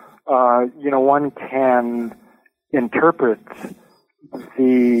 One can interpret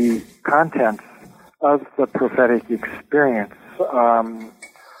the contents of the prophetic experience,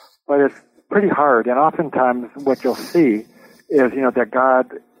 but it's pretty hard. And oftentimes what you'll see is, that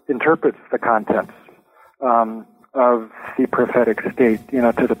God interprets the contents of the prophetic state,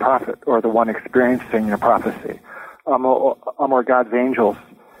 to the prophet or the one experiencing prophecy, or God's angels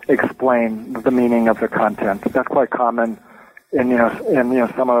explain the meaning of the content. That's quite common in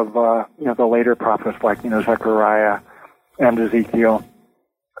some of the later prophets, like Zechariah and Ezekiel,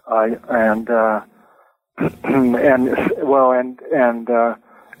 and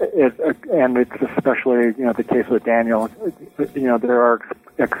it's especially the case with Daniel. There are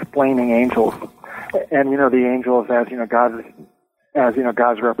explaining angels, and the angels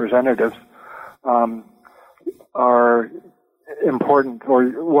God's representatives are important,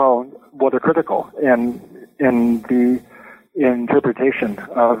 or they're critical in the interpretation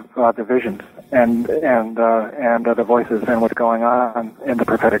of the visions and the voices and what's going on in the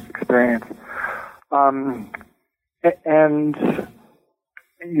prophetic experience. The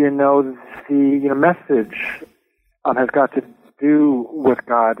message has got to do with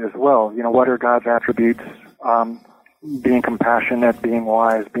God as well. What are God's attributes? Being compassionate, being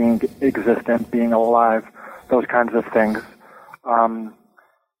wise, being existent, being alive, those kinds of things.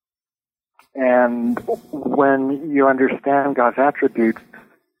 And when you understand God's attributes,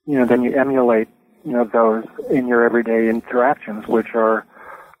 then you emulate, those in your everyday interactions, which are,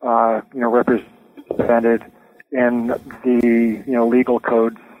 represented in the, legal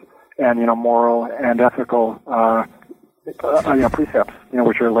codes and, moral and ethical, precepts,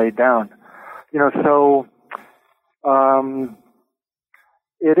 which are laid down. So,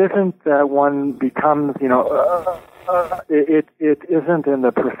 it isn't that one becomes, it isn't in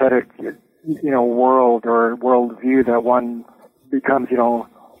the prophetic, world or worldview that one becomes,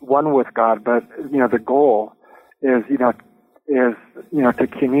 one with God, but, the goal is to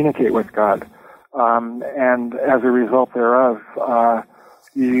communicate with God. And as a result thereof,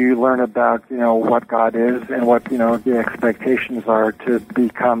 you learn about, what God is and what, the expectations are to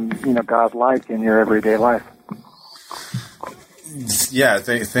become, God-like in your everyday life. Yeah,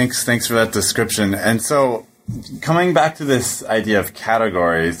 thanks for that description. And so, coming back to this idea of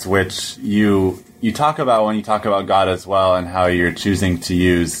categories, which you talk about when you talk about God as well, and how you're choosing to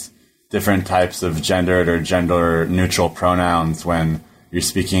use different types of gendered or gender-neutral pronouns when you're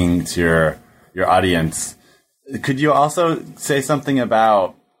speaking to your audience. Could you also say something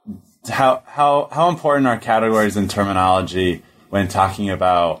about how important are categories and terminology when talking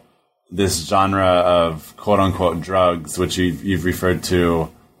about this genre of quote-unquote drugs, which you've referred to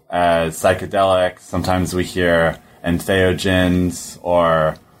as psychedelics? Sometimes we hear entheogens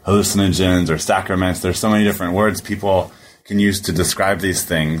or hallucinogens or sacraments. There's so many different words people can use to describe these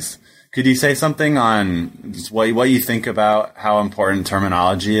things. Could you say something on what you think about how important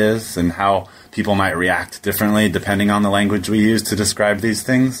terminology is and how people might react differently depending on the language we use to describe these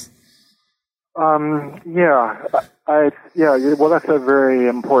things? Well, that's a very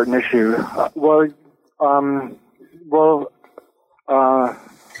important issue. So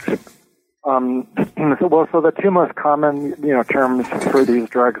the two most common, terms for these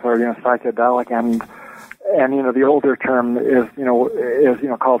drugs are, psychedelic and the older term is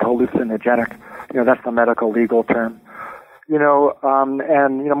called hallucinogenic. That's the medical legal term.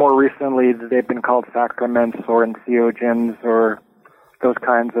 More recently they've been called sacraments or entheogens or those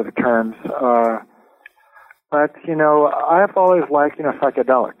kinds of terms. But I've always liked,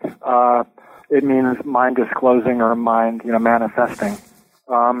 psychedelic. It means mind disclosing or mind, manifesting.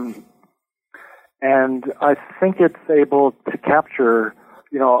 And I think it's able to capture,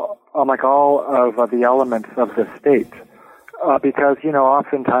 like all of the elements of the state. Because,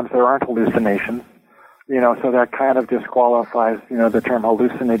 oftentimes there aren't hallucinations. So that kind of disqualifies, the term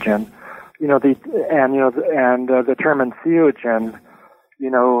hallucinogen. The term entheogen,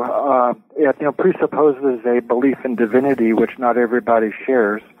 it presupposes a belief in divinity, which not everybody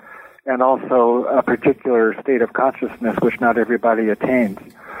shares, and also a particular state of consciousness, which not everybody attains.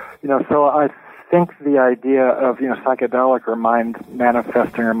 So I think the idea of, psychedelic or mind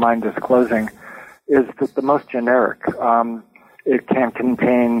manifesting or mind disclosing is the most generic. It can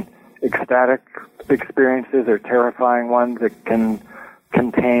contain ecstatic experiences or terrifying ones. It can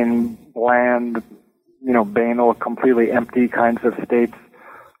contain bland, banal, completely empty kinds of states.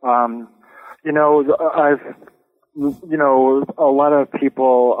 A lot of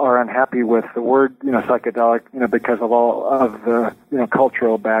people are unhappy with the word, psychedelic, because of all of the,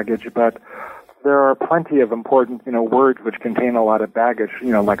 cultural baggage, but there are plenty of important, words which contain a lot of baggage,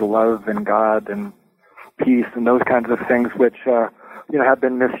 like love and God and peace and those kinds of things, which, have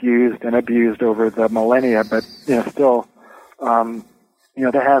been misused and abused over the millennia, but, still, that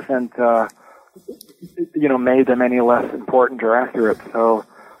hasn't, made them any less important or accurate. So,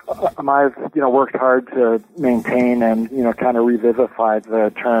 I've, worked hard to maintain and, kind of revivify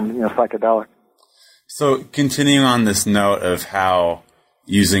the term, psychedelic. So continuing on this note of how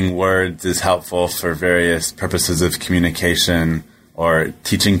using words is helpful for various purposes of communication or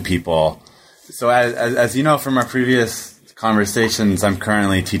teaching people. So as you know from our previous conversations, I'm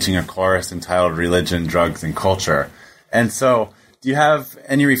currently teaching a course entitled Religion, Drugs, and Culture. And so do you have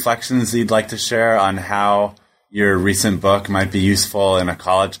any reflections you'd like to share on how your recent book might be useful in a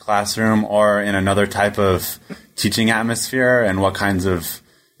college classroom or in another type of teaching atmosphere, and what kinds of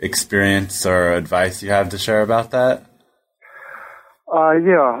experience or advice you have to share about that?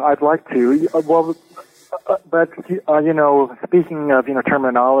 I'd like to. Speaking of,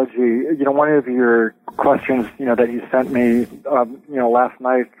 terminology, one of your questions, that you sent me, last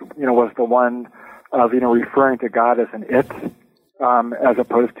night, was the one of, referring to God as an it, as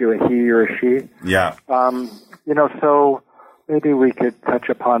opposed to a he or a she. Yeah. So maybe we could touch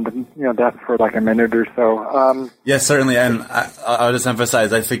upon, that for like a minute or so. Yes, certainly. And I'll just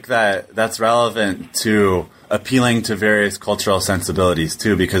emphasize, I think that that's relevant to appealing to various cultural sensibilities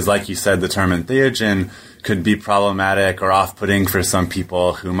too, because like you said, the term entheogen could be problematic or off-putting for some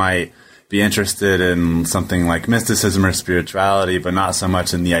people who might be interested in something like mysticism or spirituality, but not so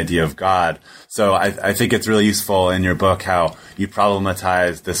much in the idea of God. So I think it's really useful in your book how you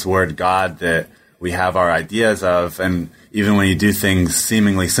problematize this word God that we have our ideas of, and even when you do things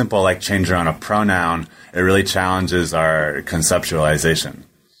seemingly simple like change around a pronoun, it really challenges our conceptualization.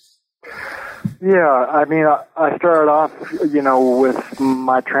 Yeah, I mean, I started off, with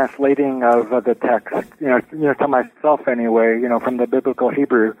my translating of the text, to myself anyway, from the biblical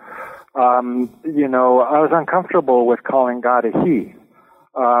Hebrew. I was uncomfortable with calling God a he.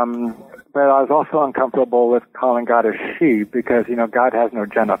 But I was also uncomfortable with calling God a she because, God has no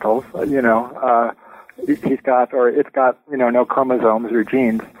genitals, it's got, no chromosomes or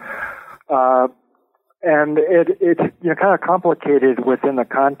genes. And it's kind of complicated within the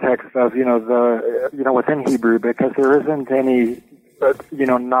context of, within Hebrew because there isn't any,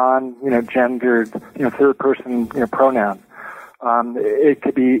 gendered, third person, pronoun. It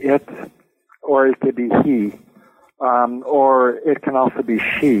could be it or it could be he. Or it can also be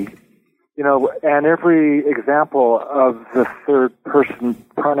she. And every example of the third person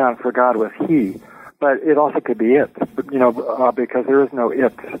pronoun for God was he, but it also could be it, because there is no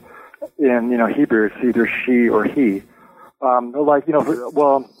it in, Hebrew. It's either she or he. For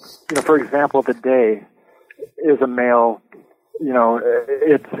example, the day is a male,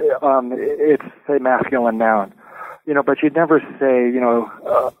 it's a masculine noun, but you'd never say,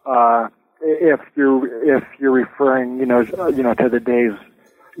 if you're referring, to the day's,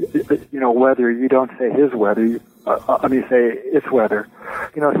 weather, you don't say his weather. You say its weather.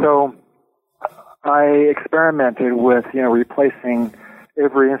 So I experimented with, replacing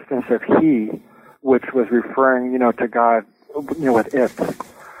every instance of he, which was referring, to God, with it.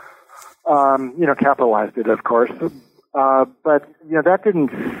 Capitalized it, of course. But, that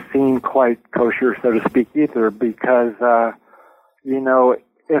didn't seem quite kosher, so to speak, either, because,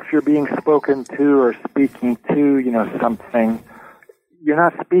 if you're being spoken to or speaking to, something, you're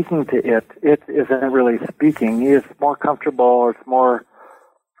not speaking to it. It isn't really speaking. It's more comfortable. It's more,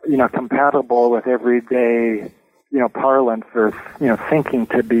 compatible with everyday, parlance or, thinking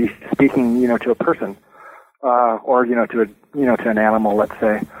to be speaking, to a person, or, to an animal, let's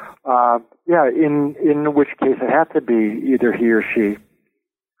say. In which case it had to be either he or she.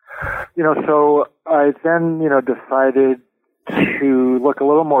 So I then, decided to look a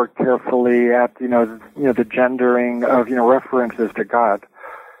little more carefully at, the gendering of, references to God.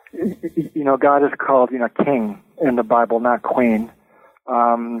 God is called, king in the Bible, not queen.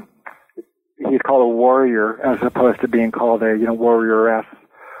 He's called a warrior as opposed to being called a, warrioress.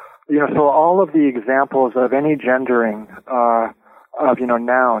 So all of the examples of any gendering, of,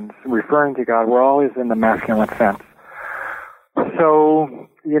 nouns referring to God were always in the masculine sense. So,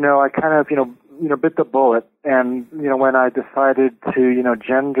 I kind of, bit the bullet, and, when I decided to,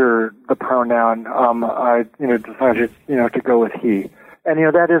 gender the pronoun, I, decided, to go with he. And,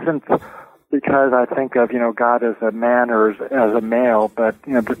 that isn't because I think of, God as a man or as a male, but,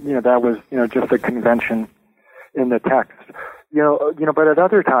 that was, just a convention in the text. But at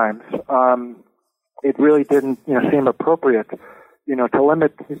other times, it really didn't, seem appropriate, to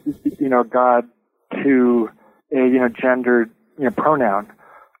limit, God to a, gendered, pronoun.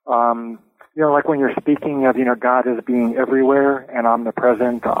 Like when you're speaking of, God as being everywhere and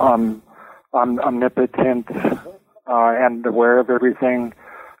omnipresent, omnipotent, and aware of everything,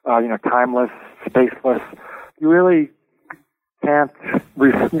 timeless, spaceless, you really can't,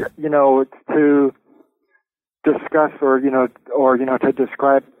 to discuss or to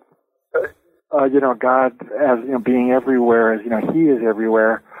describe, God as, being everywhere, as, he is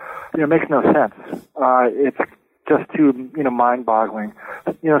everywhere, makes no sense. It's just too, mind-boggling.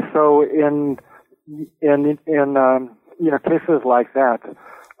 So in cases like that,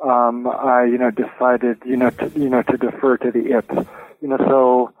 I, decided, to defer to the it.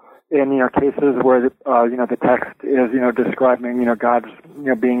 So in, cases where, the text is, describing, God's,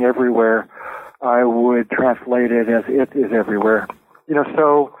 being everywhere, I would translate it as it is everywhere.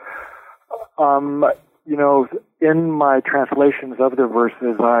 So, in my translations of the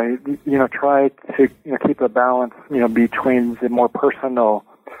verses, I, try to, keep a balance, between the more personal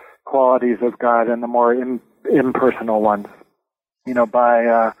qualities of God and the more impersonal ones,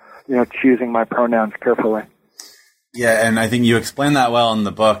 by, choosing my pronouns carefully. Yeah, and I think you explain that well in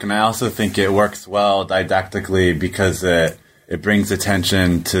the book, and I also think it works well didactically because it brings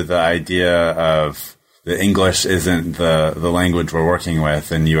attention to the idea of the English isn't the language we're working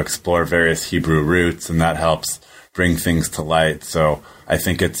with, and you explore various Hebrew roots, and that helps bring things to light. So I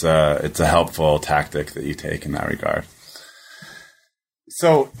think it's a helpful tactic that you take in that regard.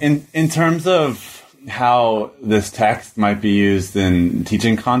 So in terms of how this text might be used in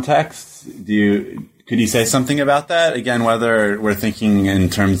teaching contexts, could you say something about that? Again, whether we're thinking in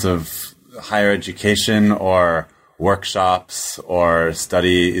terms of higher education or workshops or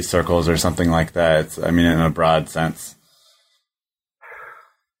study circles or something like that. In a broad sense.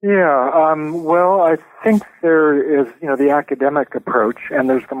 Yeah, well, I think there is, the academic approach, and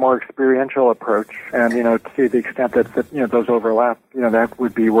there's the more experiential approach, and, to the extent that, those overlap, that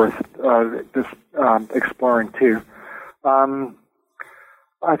would be worth, exploring too.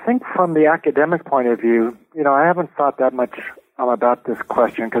 I think from the academic point of view, I haven't thought that much about this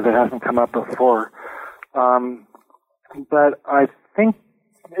question because it hasn't come up before. But I think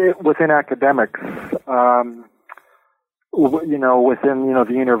within academics, within, the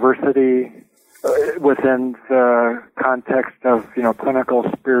university, within the context of, clinical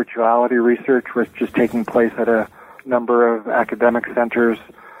spirituality research, which is taking place at a number of academic centers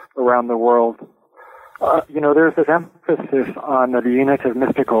around the world, there's this emphasis on the unitive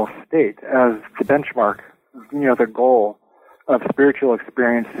mystical state as the benchmark, the goal of spiritual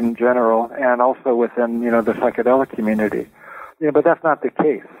experience in general, and also within, the psychedelic community. But that's not the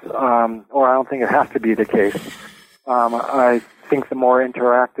case, or I don't think it has to be the case. I think the more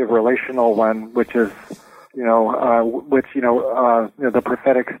interactive relational one, which is, the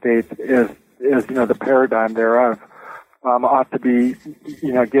prophetic state is, the paradigm thereof, ought to be,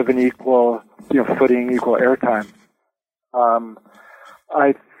 given equal, footing, equal airtime.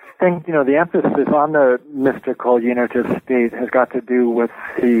 I think, the emphasis on the mystical unitive state has got to do with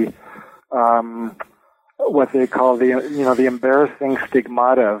the, what they call the embarrassing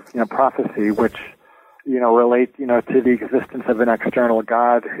stigmata of, prophecy, which, relate, to the existence of an external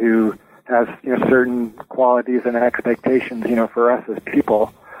God who has, certain qualities and expectations, for us as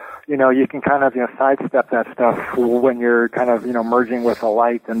people. You can kind of, sidestep that stuff when you're kind of, merging with the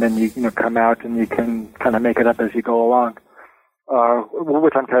light, and then you come out and you can kind of make it up as you go along.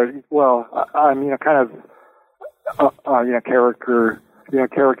 Which I'm kind of, I'm,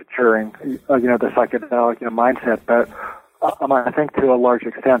 caricaturing, the psychedelic, mindset, but I think to a large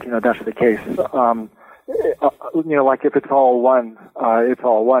extent, that's the case. Like if it's all one, it's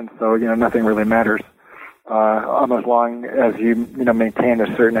all one, so, nothing really matters. As long as you, maintain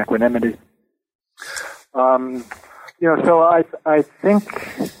a certain equanimity. So I think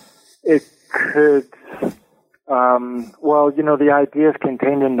it could, the ideas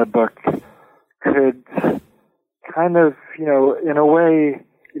contained in the book could kind of, in a way,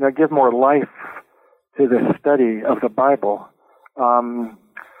 give more life to the study of the Bible.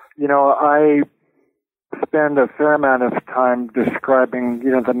 I spend a fair amount of time describing,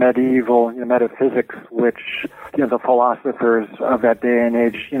 the medieval metaphysics, which, the philosophers of that day and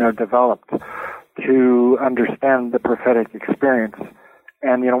age, developed to understand the prophetic experience.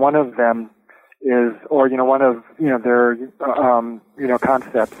 And, one of them is, or, one of, their,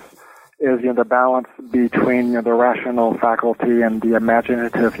 concepts is, the balance between, the rational faculty and the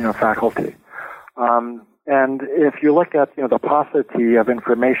imaginative, faculty. And if you look at, the paucity of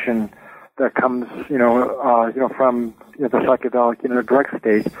information that comes, from the psychedelic, drug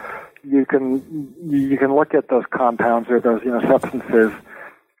state, you can look at those compounds or those, substances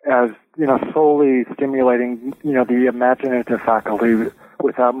as, solely stimulating, the imaginative faculty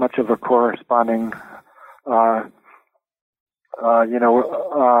without much of a corresponding,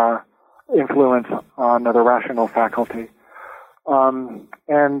 influence on the rational faculty.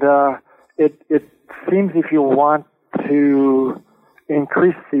 It seems if you want to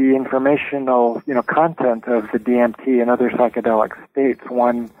increase the informational, content of the DMT and other psychedelic states,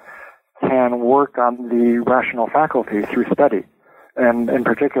 one can work on the rational faculty through study, and in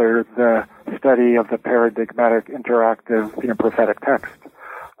particular the study of the paradigmatic interactive, prophetic text.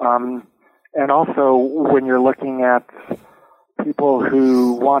 And also when you're looking at people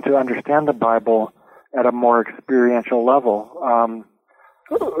who want to understand the Bible at a more experiential level,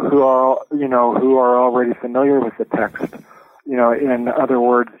 who are already familiar with the text. In other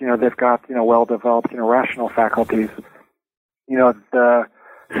words, they've got, well-developed, rational faculties. The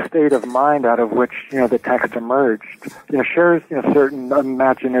state of mind out of which, the text emerged, shares, certain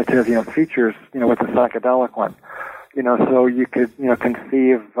imaginative, features, with the psychedelic one. So you could,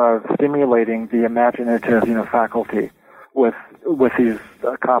 conceive of stimulating the imaginative, faculty with these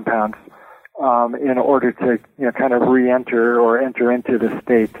compounds, in order to, kind of re-enter or enter into the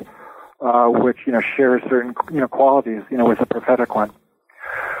state, which, shares certain, qualities, with the prophetic one.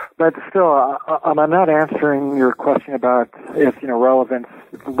 But still, I'm not answering your question about its, relevance,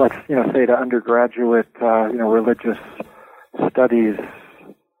 let's, say to undergraduate, religious studies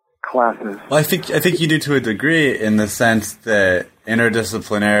classes. Well, I think you do to a degree in the sense that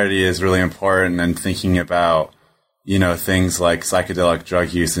interdisciplinarity is really important in thinking about, things like psychedelic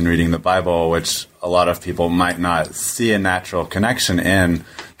drug use and reading the Bible, which a lot of people might not see a natural connection in.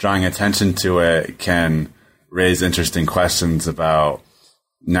 Drawing attention to it can raise interesting questions about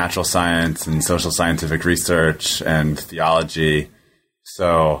natural science and social scientific research and theology.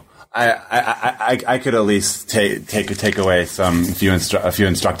 So I could at least take away a few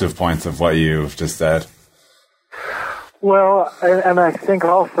instructive points of what you've just said. Well, and I think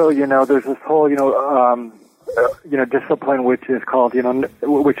also, there's this whole, discipline which is called,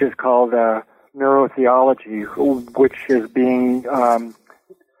 neurotheology, which is being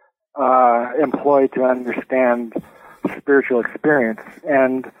employed to understand spiritual experience.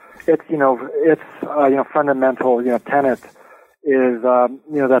 And its fundamental tenet is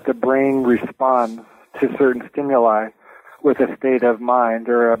that the brain responds to certain stimuli with a state of mind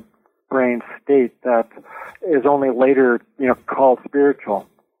or a brain state that is only later called spiritual.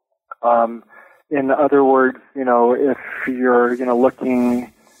 In other words, if you're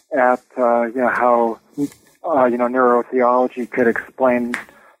looking at how neurotheology could explain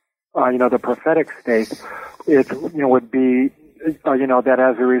the prophetic state, it would be that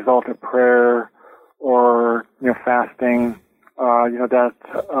as a result of prayer or fasting, that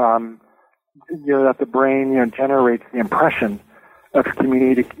the brain generates the impression of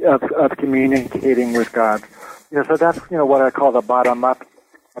communicating with God. So that's what I call the bottom up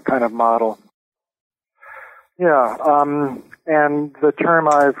kind of model. And the term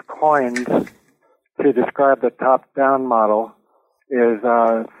I've coined to describe the top-down model is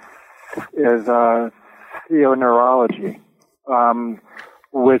theoneurology,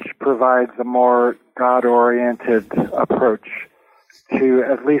 which provides a more God-oriented approach to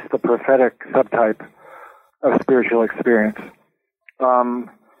at least the prophetic subtype of spiritual experience.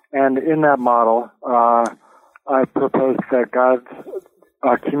 And in that model, I propose that God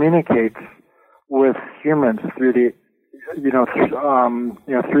communicates with humans through the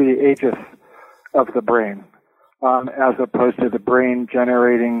through the aegis of the brain, as opposed to the brain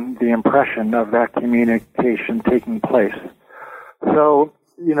generating the impression of that communication taking place. So,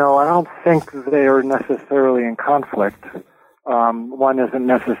 I don't think they are necessarily in conflict. One isn't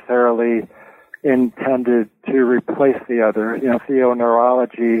necessarily intended to replace the other.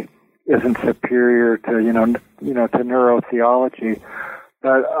 Theoneurology isn't superior to neurotheology,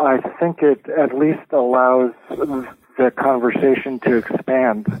 but I think it at least allows the conversation to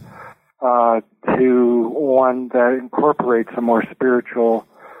expand to one that incorporates a more spiritual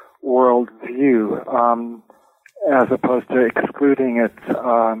world view, as opposed to excluding it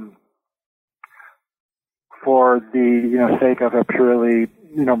for the sake of a purely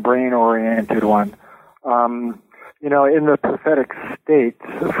brain-oriented one. In the prophetic state,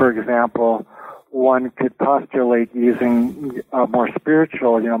 for example, one could postulate using a more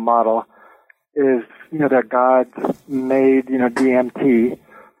spiritual model is that God made DMT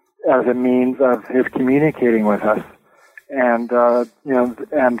as a means of His communicating with us, and so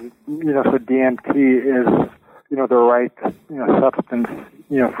DMT is the right substance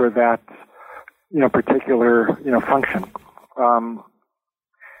for that particular function.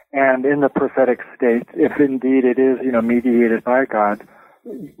 And in the prophetic state, if indeed it is mediated by God,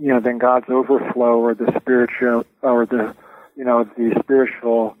 then God's overflow or the spiritual or the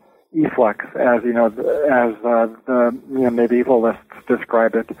spiritual efflux, as the medievalists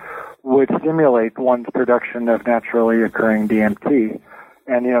describe it, would stimulate one's production of naturally occurring DMT,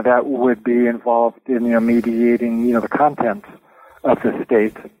 and that would be involved in mediating the contents of the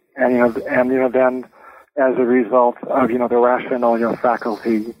state, and then as a result of the rational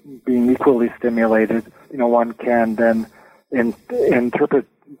faculty being equally stimulated, one can then interpret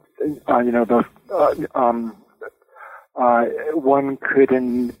those. One could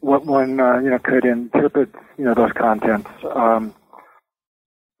interpret those contents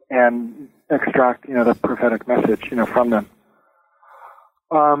and extract the prophetic message from them.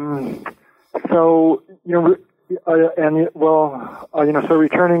 So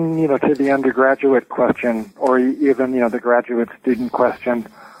returning to the undergraduate question, or even the graduate student question,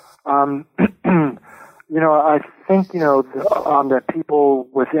 I think that people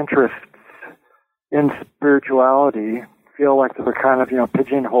with interests in spirituality feel like they're kind of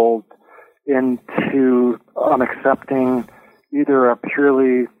pigeonholed into accepting either a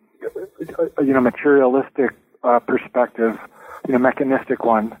purely materialistic perspective, mechanistic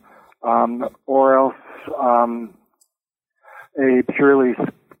one, or else a purely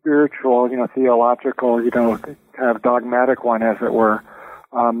spiritual, theological, kind of dogmatic one, as it were,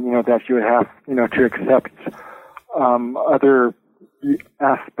 that you would have, to accept other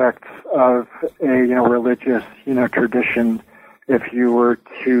aspects of a, religious, tradition if you were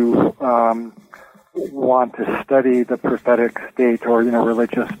to want to study the prophetic state or,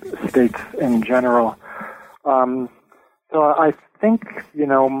 religious states in general. So I think,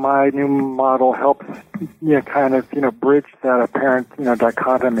 my new model helps, kind of, bridge that apparent,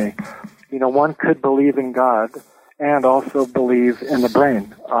 dichotomy. One could believe in God and also believe in the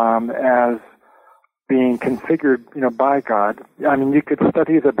brain, as being configured, by God. I mean, you could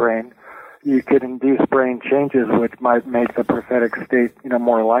study the brain. You could induce brain changes which might make the prophetic state,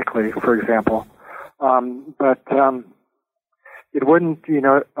 more likely, for example. But it wouldn't,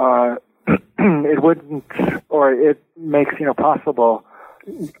 it wouldn't, or it makes, possible,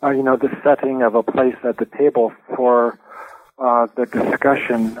 the setting of a place at the table for the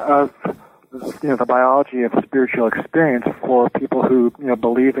discussion of, the biology of spiritual experience for people who,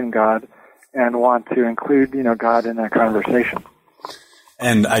 believe in God and want to include, God in that conversation.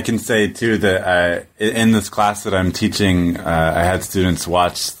 And I can say, too, that in this class that I'm teaching, I had students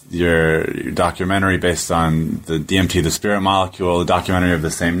watch your documentary based on the DMT, the spirit molecule, the documentary of the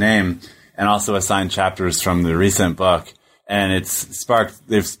same name, and also assign chapters from the recent book. And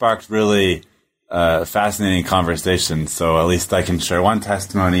they've sparked really fascinating conversations. So at least I can share one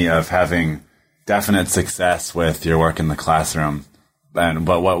testimony of having definite success with your work in the classroom.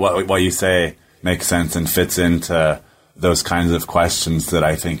 But what you say makes sense and fits into those kinds of questions that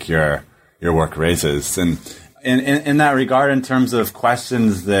I think your work raises. And in that regard, in terms of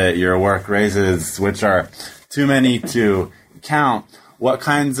questions that your work raises, which are too many to count, what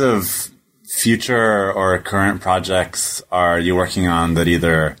kinds of future or current projects are you working on that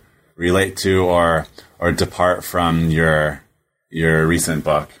either relate to or depart from your recent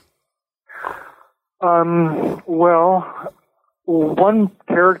book? Well, one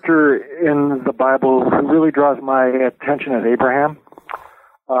character in the Bible who really draws my attention is Abraham.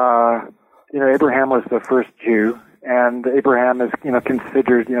 Abraham was the first Jew, and Abraham is,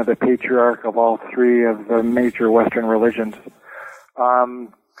 considered, the patriarch of all three of the major Western religions.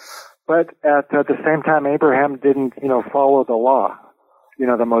 But at the same time, Abraham didn't, follow the law,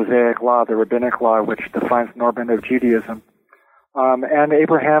 the Mosaic law, the rabbinic law, which defines normative Judaism. And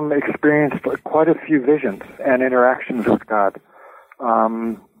Abraham experienced quite a few visions and interactions with God.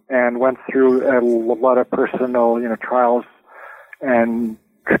 And went through a lot of personal, trials and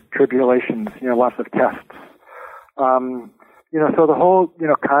tribulations, lots of tests. So the whole,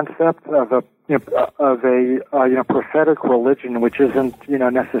 concept of a prophetic religion, which isn't,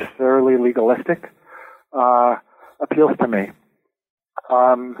 necessarily legalistic, appeals to me.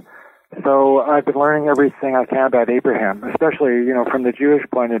 So I've been learning everything I can about Abraham, especially, from the Jewish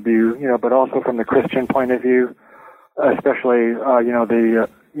point of view, but also from the Christian point of view. Especially,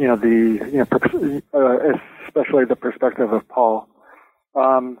 especially the perspective of Paul,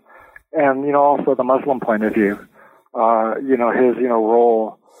 and also the Muslim point of view. His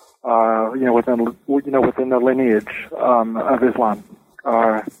role, within the lineage of Islam,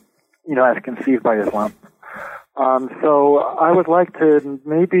 as conceived by Islam. So I would like to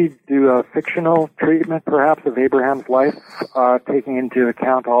maybe do a fictional treatment, perhaps, of Abraham's life, taking into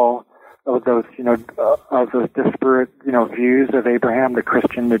account all of those, of those disparate, views of Abraham, the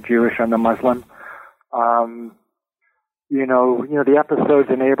Christian, the Jewish, and the Muslim. The episodes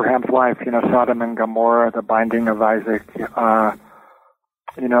in Abraham's life, Sodom and Gomorrah, the binding of Isaac, the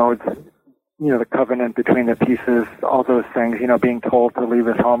covenant between the pieces, all those things, being told to leave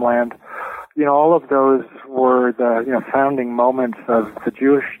his homeland. All of those were the, founding moments of the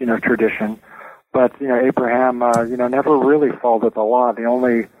Jewish, tradition. But, Abraham, never really followed the law. The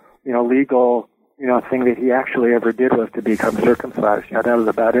only legal, thing that he actually ever did was to become circumcised. That was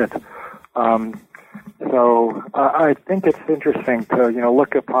about it. So I think it's interesting to,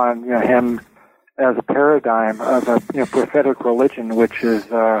 look upon, him as a paradigm of a, prophetic religion, which is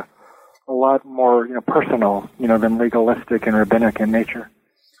a lot more, personal, than legalistic and rabbinic in nature.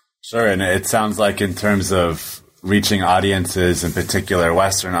 Sure, and it sounds like in terms of reaching audiences, in particular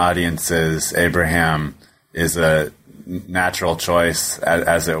Western audiences, Abraham is a natural choice,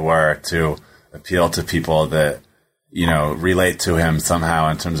 as it were, to appeal to people that, relate to him somehow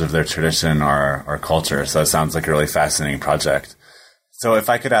in terms of their tradition or culture. So it sounds like a really fascinating project. So if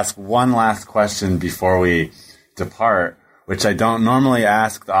I could ask one last question before we depart, which I don't normally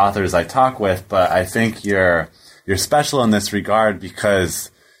ask the authors I talk with, but I think you're special in this regard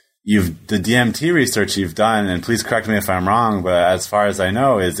because the DMT research you've done, and please correct me if I'm wrong, but as far as I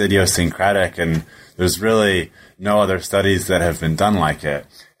know, is idiosyncratic, and there's really no other studies that have been done like it.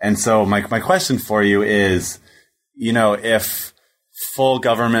 And so my question for you is, if full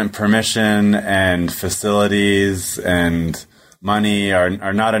government permission and facilities and money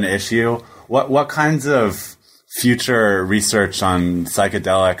are not an issue, what kinds of future research on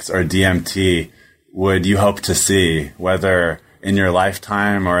psychedelics or DMT would you hope to see, whether in your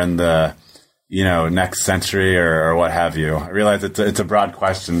lifetime or in the next century or what have you? I realize it's a broad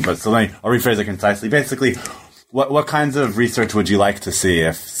question, but I'll rephrase it concisely. Basically, what kinds of research would you like to see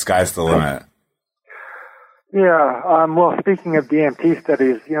if sky's the limit? Yeah, well, speaking of DMT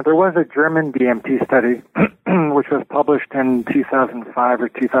studies, there was a German DMT study which was published in 2005 or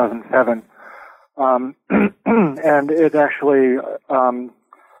 2007, and it actually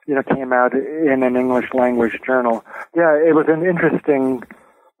came out in an English language journal. Yeah, it was an interesting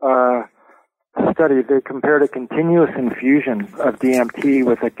study. They compared a continuous infusion of DMT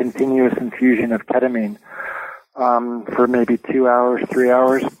with a continuous infusion of ketamine for maybe 2 hours, 3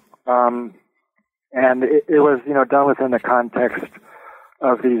 hours. And it was, done within the context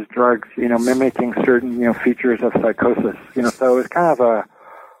of these drugs, mimicking certain, features of psychosis. So it was kind of a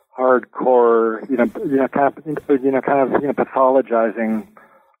hardcore, pathologizing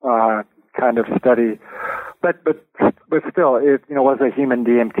kind of study. But still, it, was a human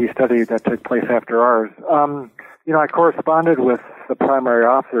DMT study that took place after ours. I corresponded with the primary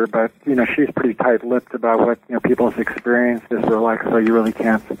author, but, she's pretty tight-lipped about what, people's experiences are like, so you really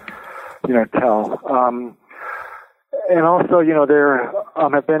can't, tell. And also, there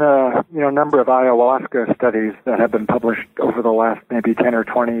have been a number of ayahuasca studies that have been published over the last maybe 10 or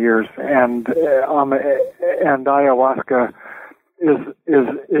 20 years, and ayahuasca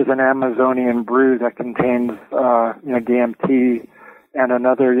is an Amazonian brew that contains DMT and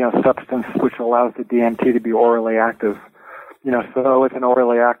another substance which allows the DMT to be orally active. So it's an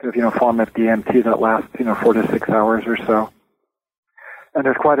orally active form of DMT that lasts 4 to 6 hours or so. And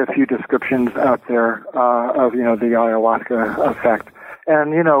there's quite a few descriptions out there of the ayahuasca effect,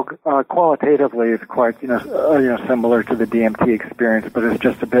 and qualitatively it's quite similar to the DMT experience, but it's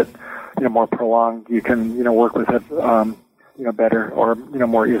just a bit more prolonged. You can work with it better or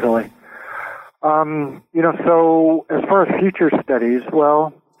more easily. So as far as future studies,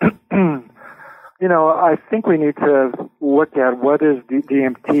 well, I think we need to look at what is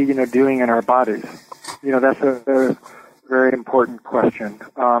DMT doing in our bodies. That's a very important question.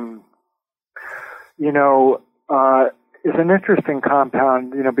 It's an interesting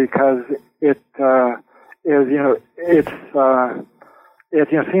compound, because it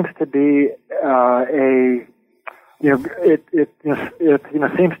seems to be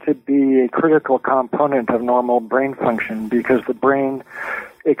seems to be a critical component of normal brain function, because the brain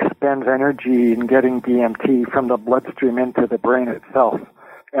expends energy in getting DMT from the bloodstream into the brain itself,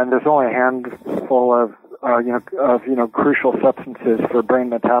 and there's only a handful of crucial substances for brain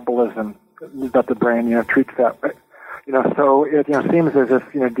metabolism that the brain, treats that way. So it, seems as if,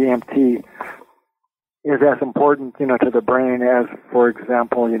 DMT is as important, to the brain as, for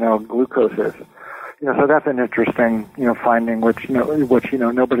example, glucose is. So that's an interesting, finding, which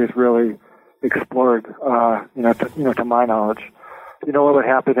nobody's really explored, to my knowledge. What would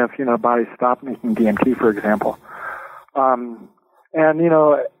happen if, a body stopped making DMT, for example?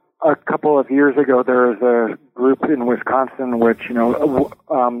 A couple of years ago, there was a group in Wisconsin which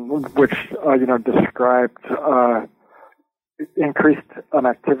described increased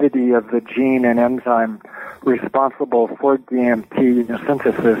activity of the gene and enzyme responsible for DMT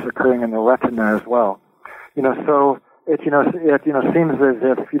synthesis occurring in the retina as well. So it seems as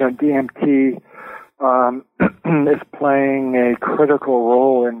if DMT is playing a critical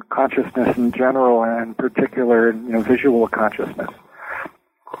role in consciousness in general, and in particular in visual consciousness.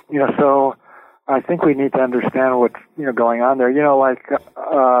 So I think we need to understand what's, going on there.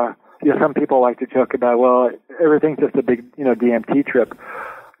 Some people like to joke about, well, everything's just a big, DMT trip.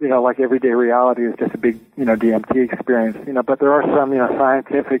 Like everyday reality is just a big, DMT experience. But there are some,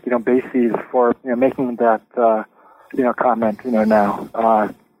 scientific, bases for, making that, comment, now.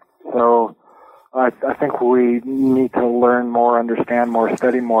 So I think we need to learn more, understand more,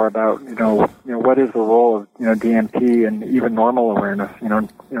 study more about, what is the role of, DMT and even normal awareness,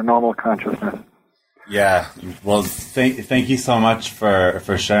 normal consciousness. Yeah. Well, thank you so much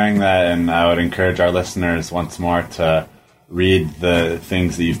for sharing that. And I would encourage our listeners once more to read the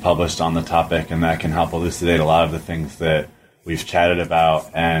things that you've published on the topic, and that can help elucidate a lot of the things that we've chatted about.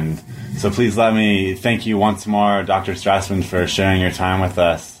 And so please let me thank you once more, Dr. Strassman, for sharing your time with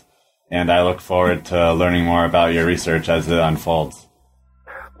us. And I look forward to learning more about your research as it unfolds.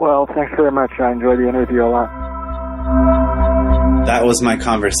 Well, thanks very much. I enjoyed the interview a lot. That was my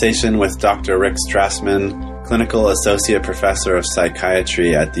conversation with Dr. Rick Strassman, Clinical Associate Professor of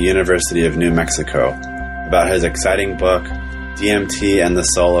Psychiatry at the University of New Mexico, about his exciting book, DMT and the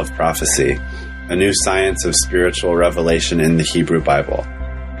Soul of Prophecy, A New Science of Spiritual Revelation in the Hebrew Bible,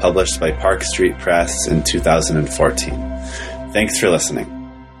 published by Park Street Press in 2014. Thanks for listening.